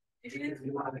God.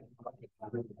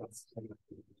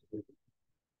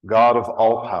 God of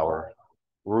all power,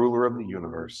 ruler of the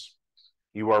universe,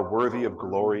 you are worthy of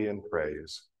glory and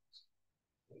praise.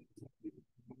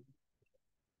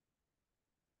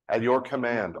 At your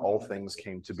command, all things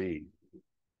came to be.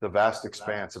 The vast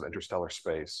expanse of interstellar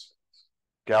space,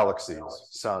 galaxies,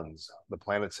 suns, the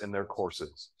planets in their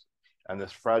courses, and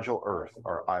this fragile earth,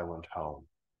 our island home.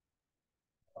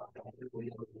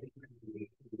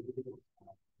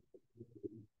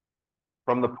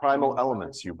 From the primal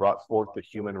elements, you brought forth the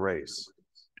human race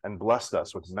and blessed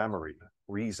us with memory,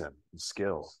 reason, and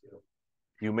skill.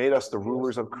 You made us the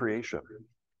rulers of creation,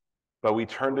 but we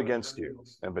turned against you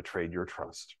and betrayed your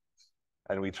trust,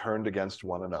 and we turned against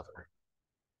one another.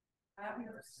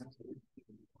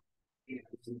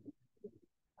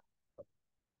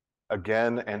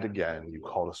 Again and again, you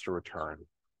called us to return.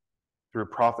 Through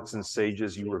prophets and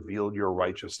sages, you revealed your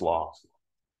righteous law.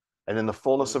 And in the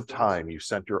fullness of time, you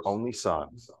sent your only Son,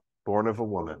 born of a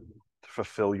woman, to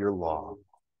fulfill your law,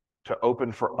 to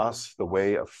open for us the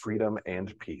way of freedom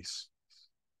and peace.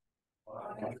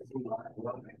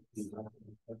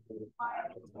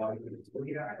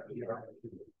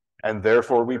 And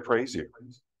therefore we praise you,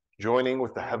 joining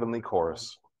with the heavenly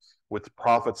chorus, with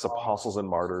prophets, apostles, and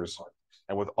martyrs,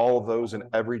 and with all those in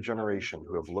every generation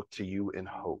who have looked to you in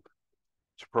hope,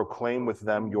 to proclaim with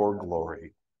them your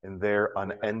glory in their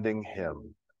unending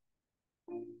hymn.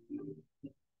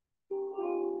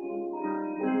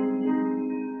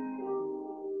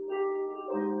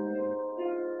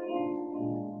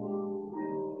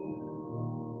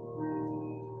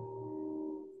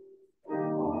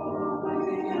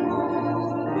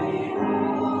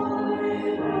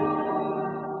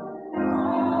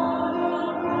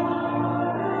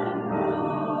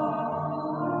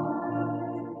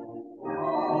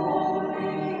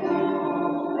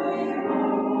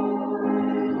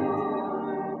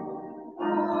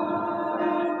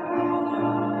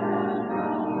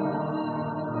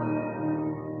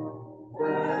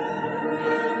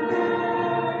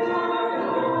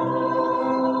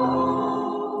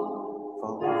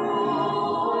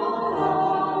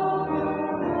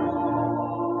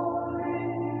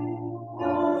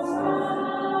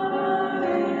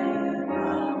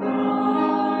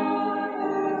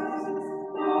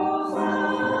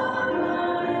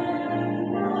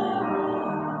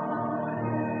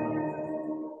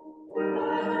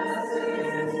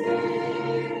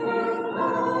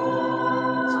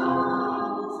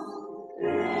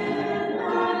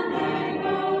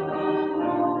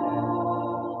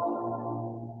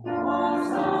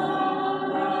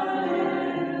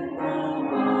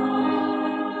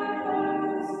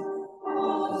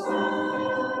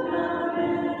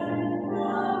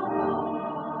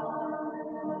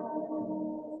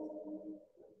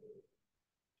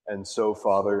 And so,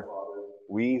 Father,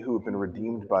 we who have been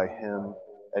redeemed by him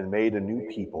and made a new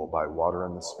people by water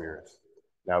and the Spirit,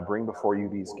 now bring before you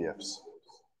these gifts.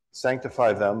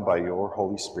 Sanctify them by your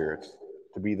Holy Spirit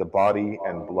to be the body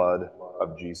and blood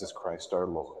of Jesus Christ our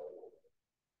Lord.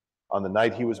 On the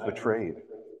night he was betrayed,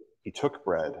 he took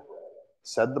bread,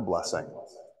 said the blessing,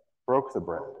 broke the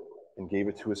bread, and gave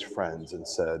it to his friends and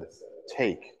said,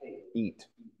 "Take, eat,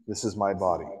 this is my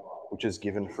body, which is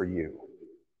given for you.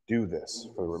 Do this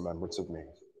for the remembrance of me."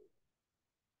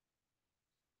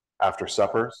 After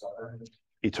supper,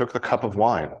 he took the cup of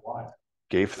wine,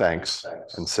 gave thanks,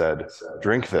 and said,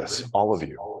 "Drink this, all of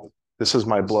you. This is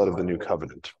my blood of the new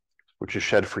covenant, which is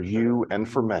shed for you and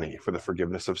for many for the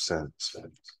forgiveness of sins.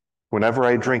 Whenever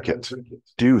I drink it,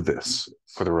 do this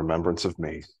for the remembrance of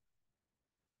me."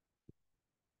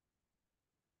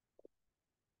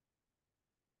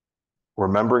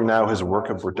 Remembering now his work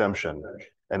of redemption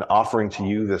and offering to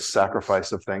you this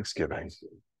sacrifice of thanksgiving.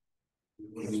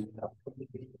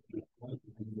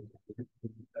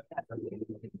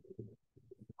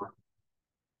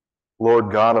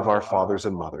 Lord God of our fathers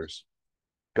and mothers,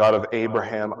 God of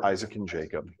Abraham, Isaac, and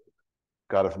Jacob,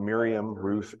 God of Miriam,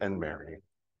 Ruth, and Mary,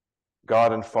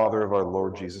 God and Father of our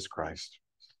Lord Jesus Christ,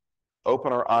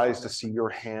 open our eyes to see your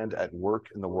hand at work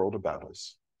in the world about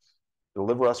us.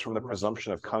 Deliver us from the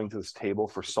presumption of coming to this table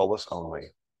for solace only,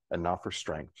 and not for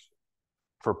strength,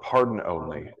 for pardon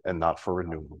only, and not for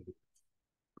renewal.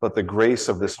 Let the grace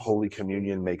of this Holy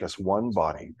Communion make us one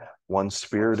body, one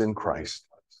spirit in Christ,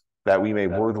 that we may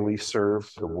worthily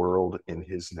serve the world in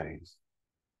his name.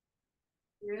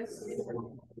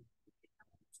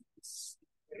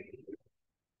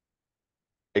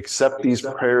 Accept these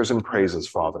prayers and praises,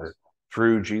 Father,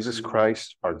 through Jesus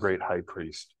Christ, our great high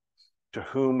priest, to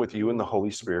whom with you and the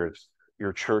Holy Spirit,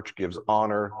 your church gives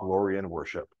honor, glory, and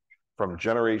worship from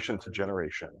generation to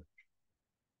generation.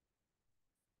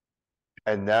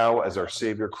 And now, as our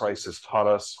Savior Christ has taught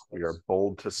us, we are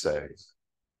bold to say,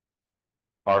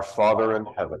 Our Father in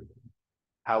heaven,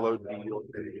 hallowed be your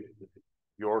name.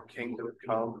 Your kingdom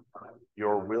come,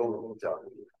 your will be done,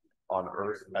 on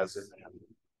earth as in heaven.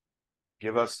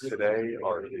 Give us today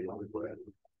our daily bread.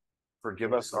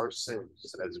 Forgive us our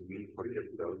sins as we forgive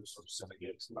those who sin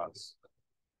against us.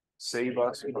 Save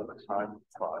us from the time of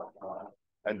trial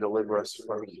and deliver us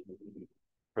from evil.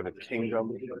 For the kingdom,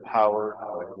 the power,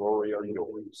 and the glory are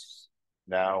yours,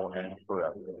 now and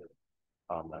forever.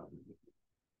 Amen.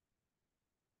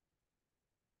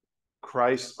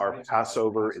 Christ, our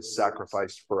Passover, is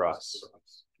sacrificed for us.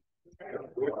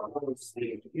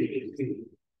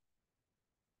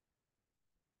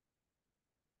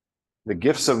 The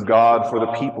gifts of God for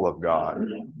the people of God.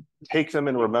 Take them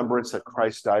in remembrance that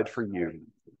Christ died for you,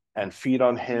 and feed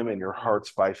on him in your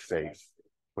hearts by faith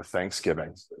with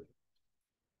thanksgiving.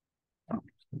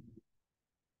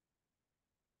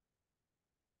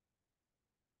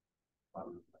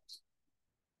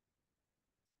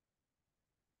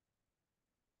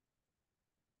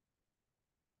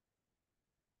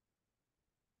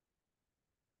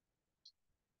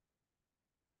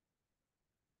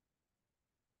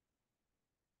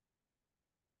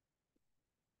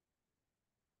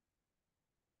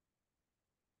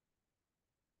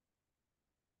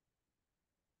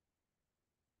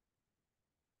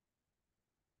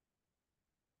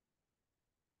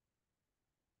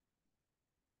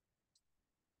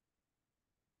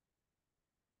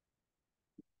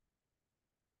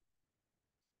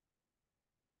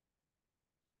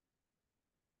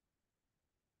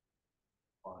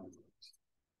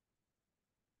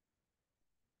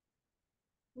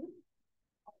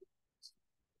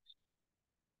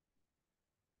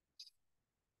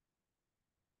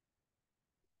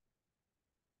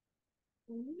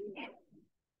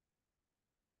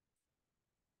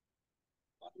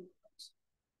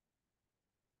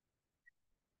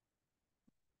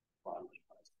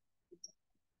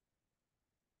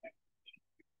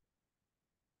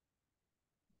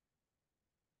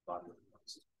 Body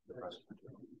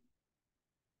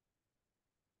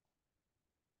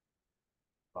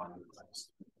of Christ.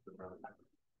 The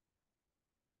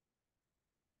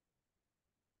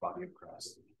body of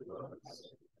Christ.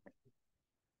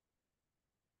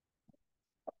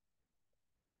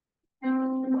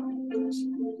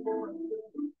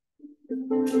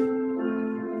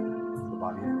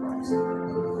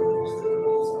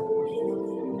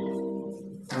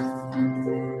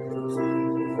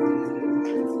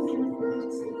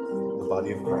 The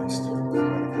body of Christ.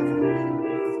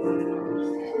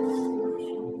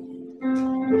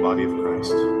 The body of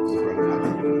Christ. The bread of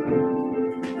heaven.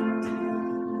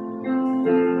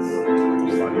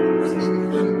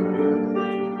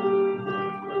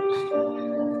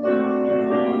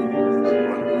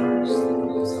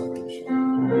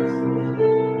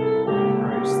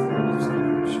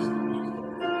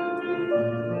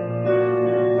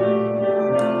 body of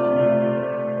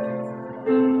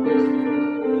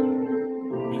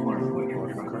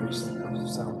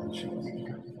Christ.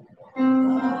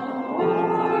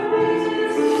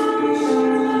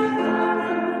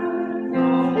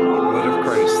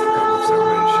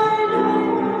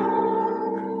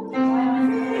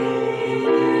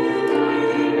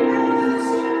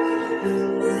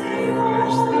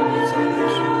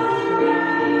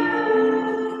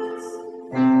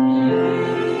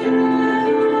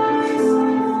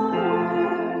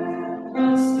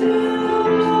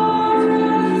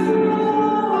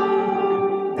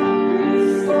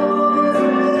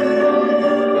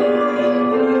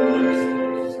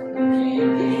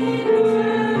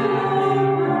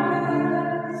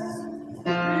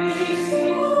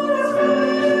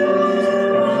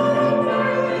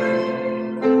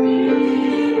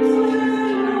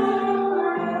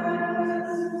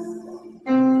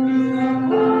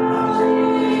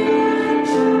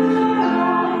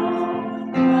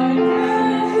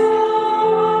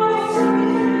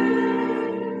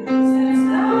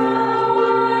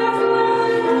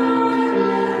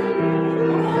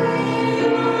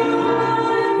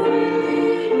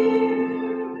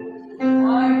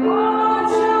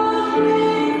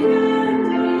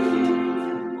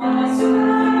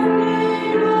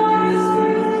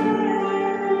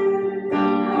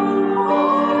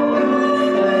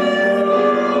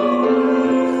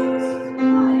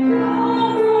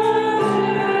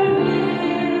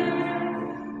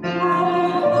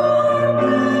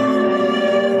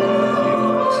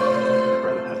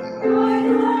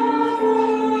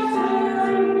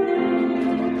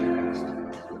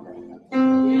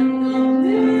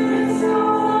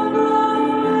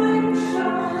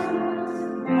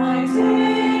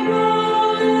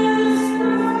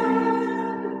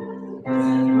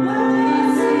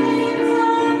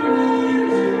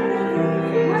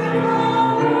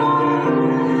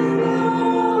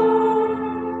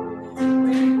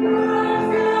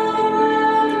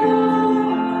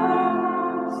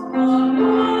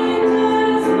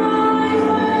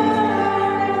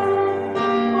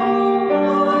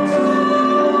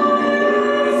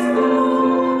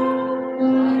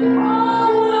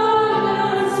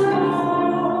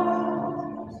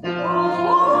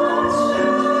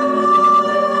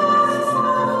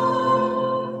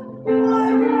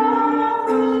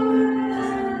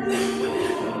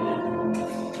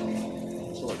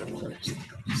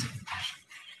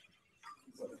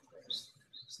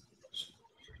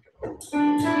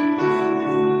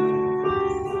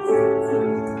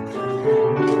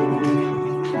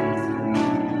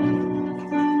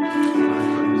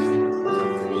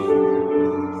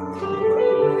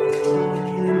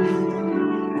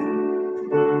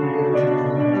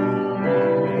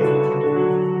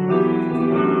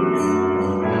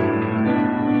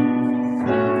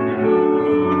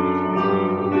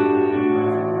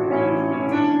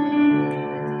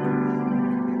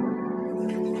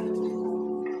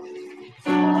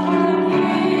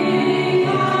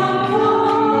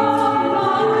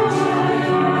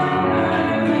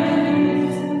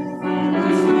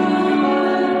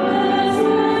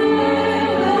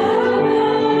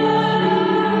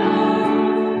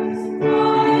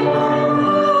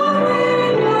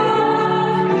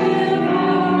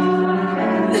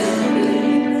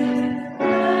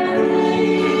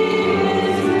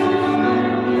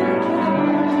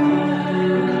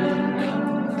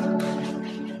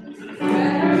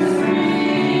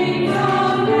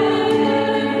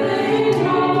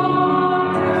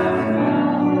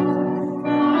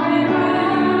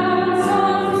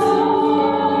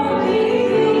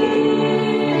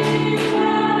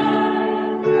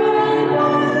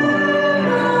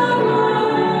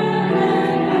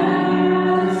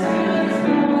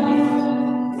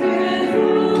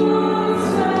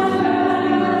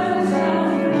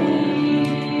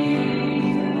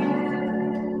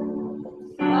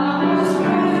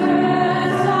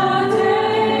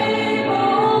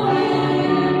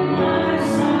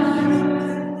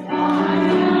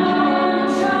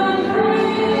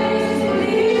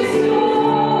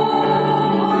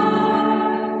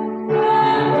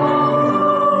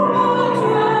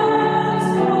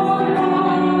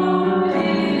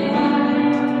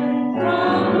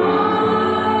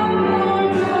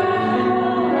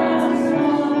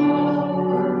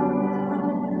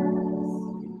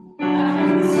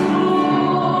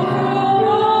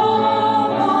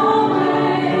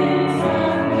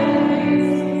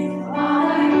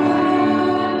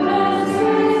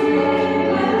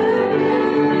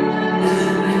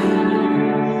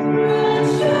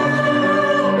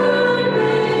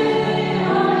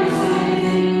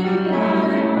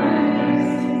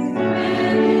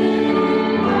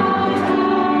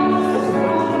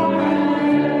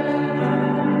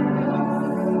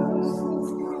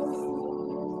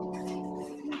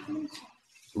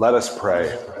 Let us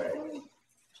pray.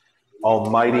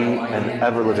 Almighty and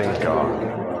ever-living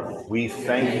God, we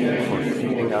thank you for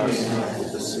feeding us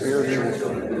with the spiritual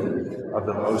food of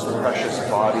the most precious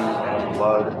body and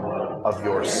blood of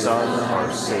your Son,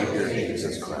 our Savior,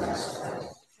 Jesus Christ,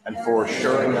 and for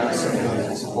assuring us in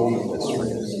these holy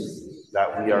mysteries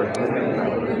that we are living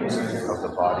members of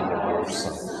the body of your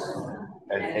Son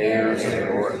and heirs of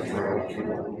your eternal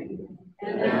kingdom.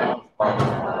 And now,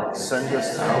 Father, send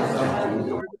us out to do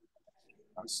your will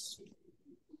in us,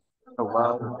 to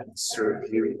love and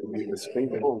serve you and be the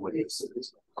faithful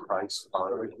witnesses of Christ our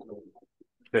Lord.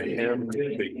 To him,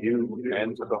 to you,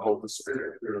 and to the Holy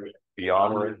Spirit, be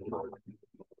honor and glory,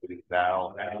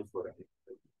 now and forever.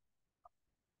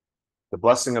 The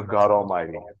blessing of God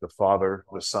Almighty, the Father,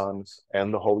 the Son,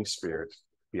 and the Holy Spirit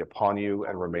be upon you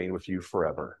and remain with you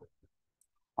forever.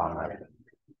 Amen.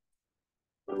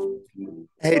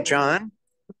 Hey, John,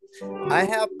 I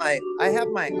have my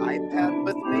iPad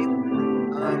with me.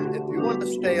 If you want to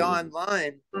stay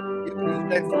online, you can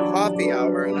stay for coffee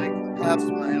hour, and I can pass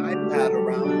my iPad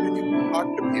around, and you can talk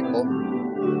to people.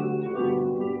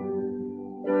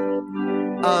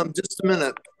 Just a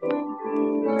minute.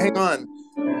 Hang on.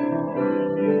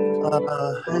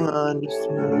 Hang on just a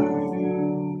minute.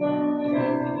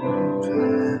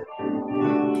 Okay.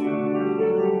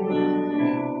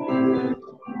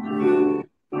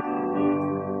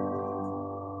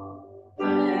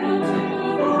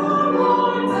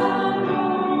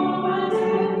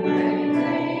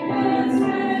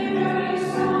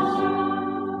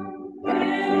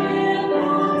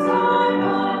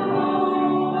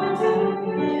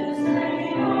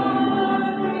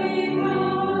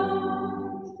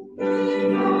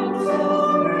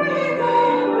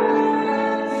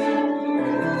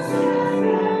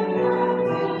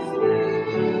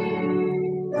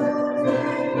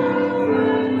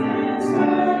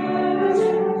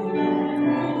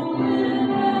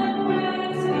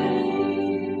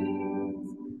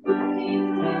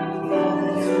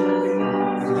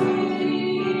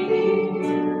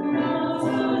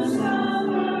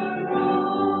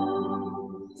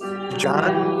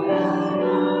 John?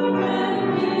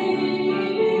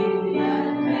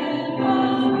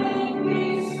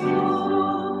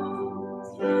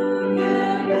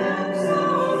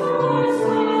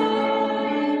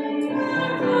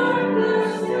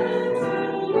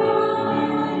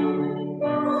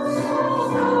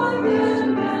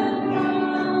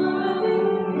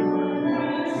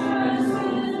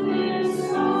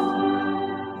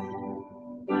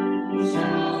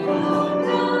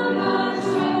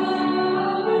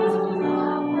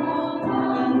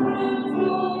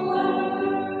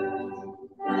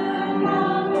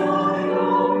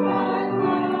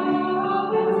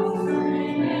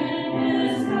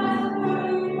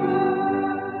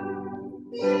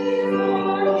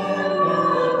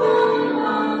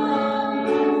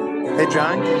 Hey,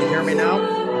 John, can you hear me now?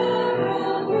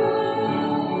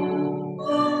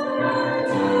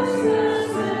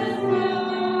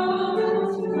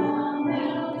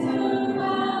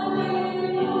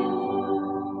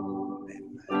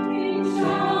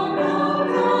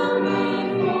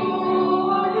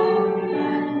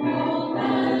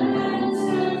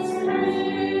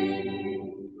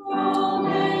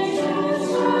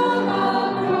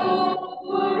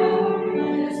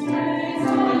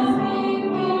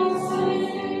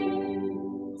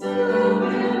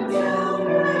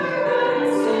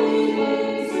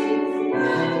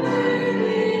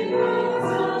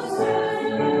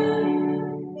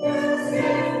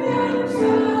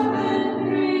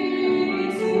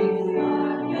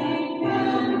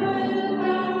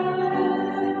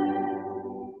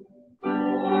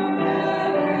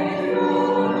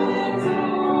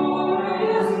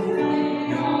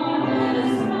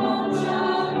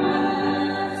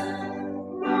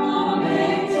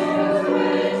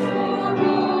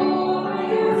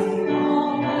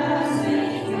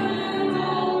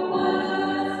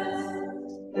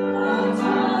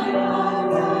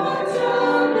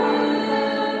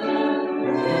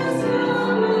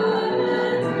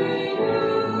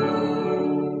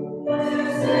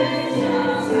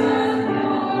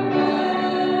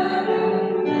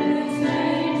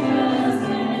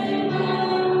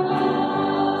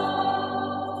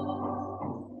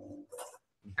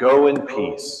 Go in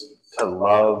peace to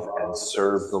love and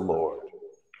serve the Lord.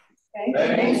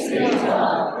 Thanks be to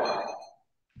God.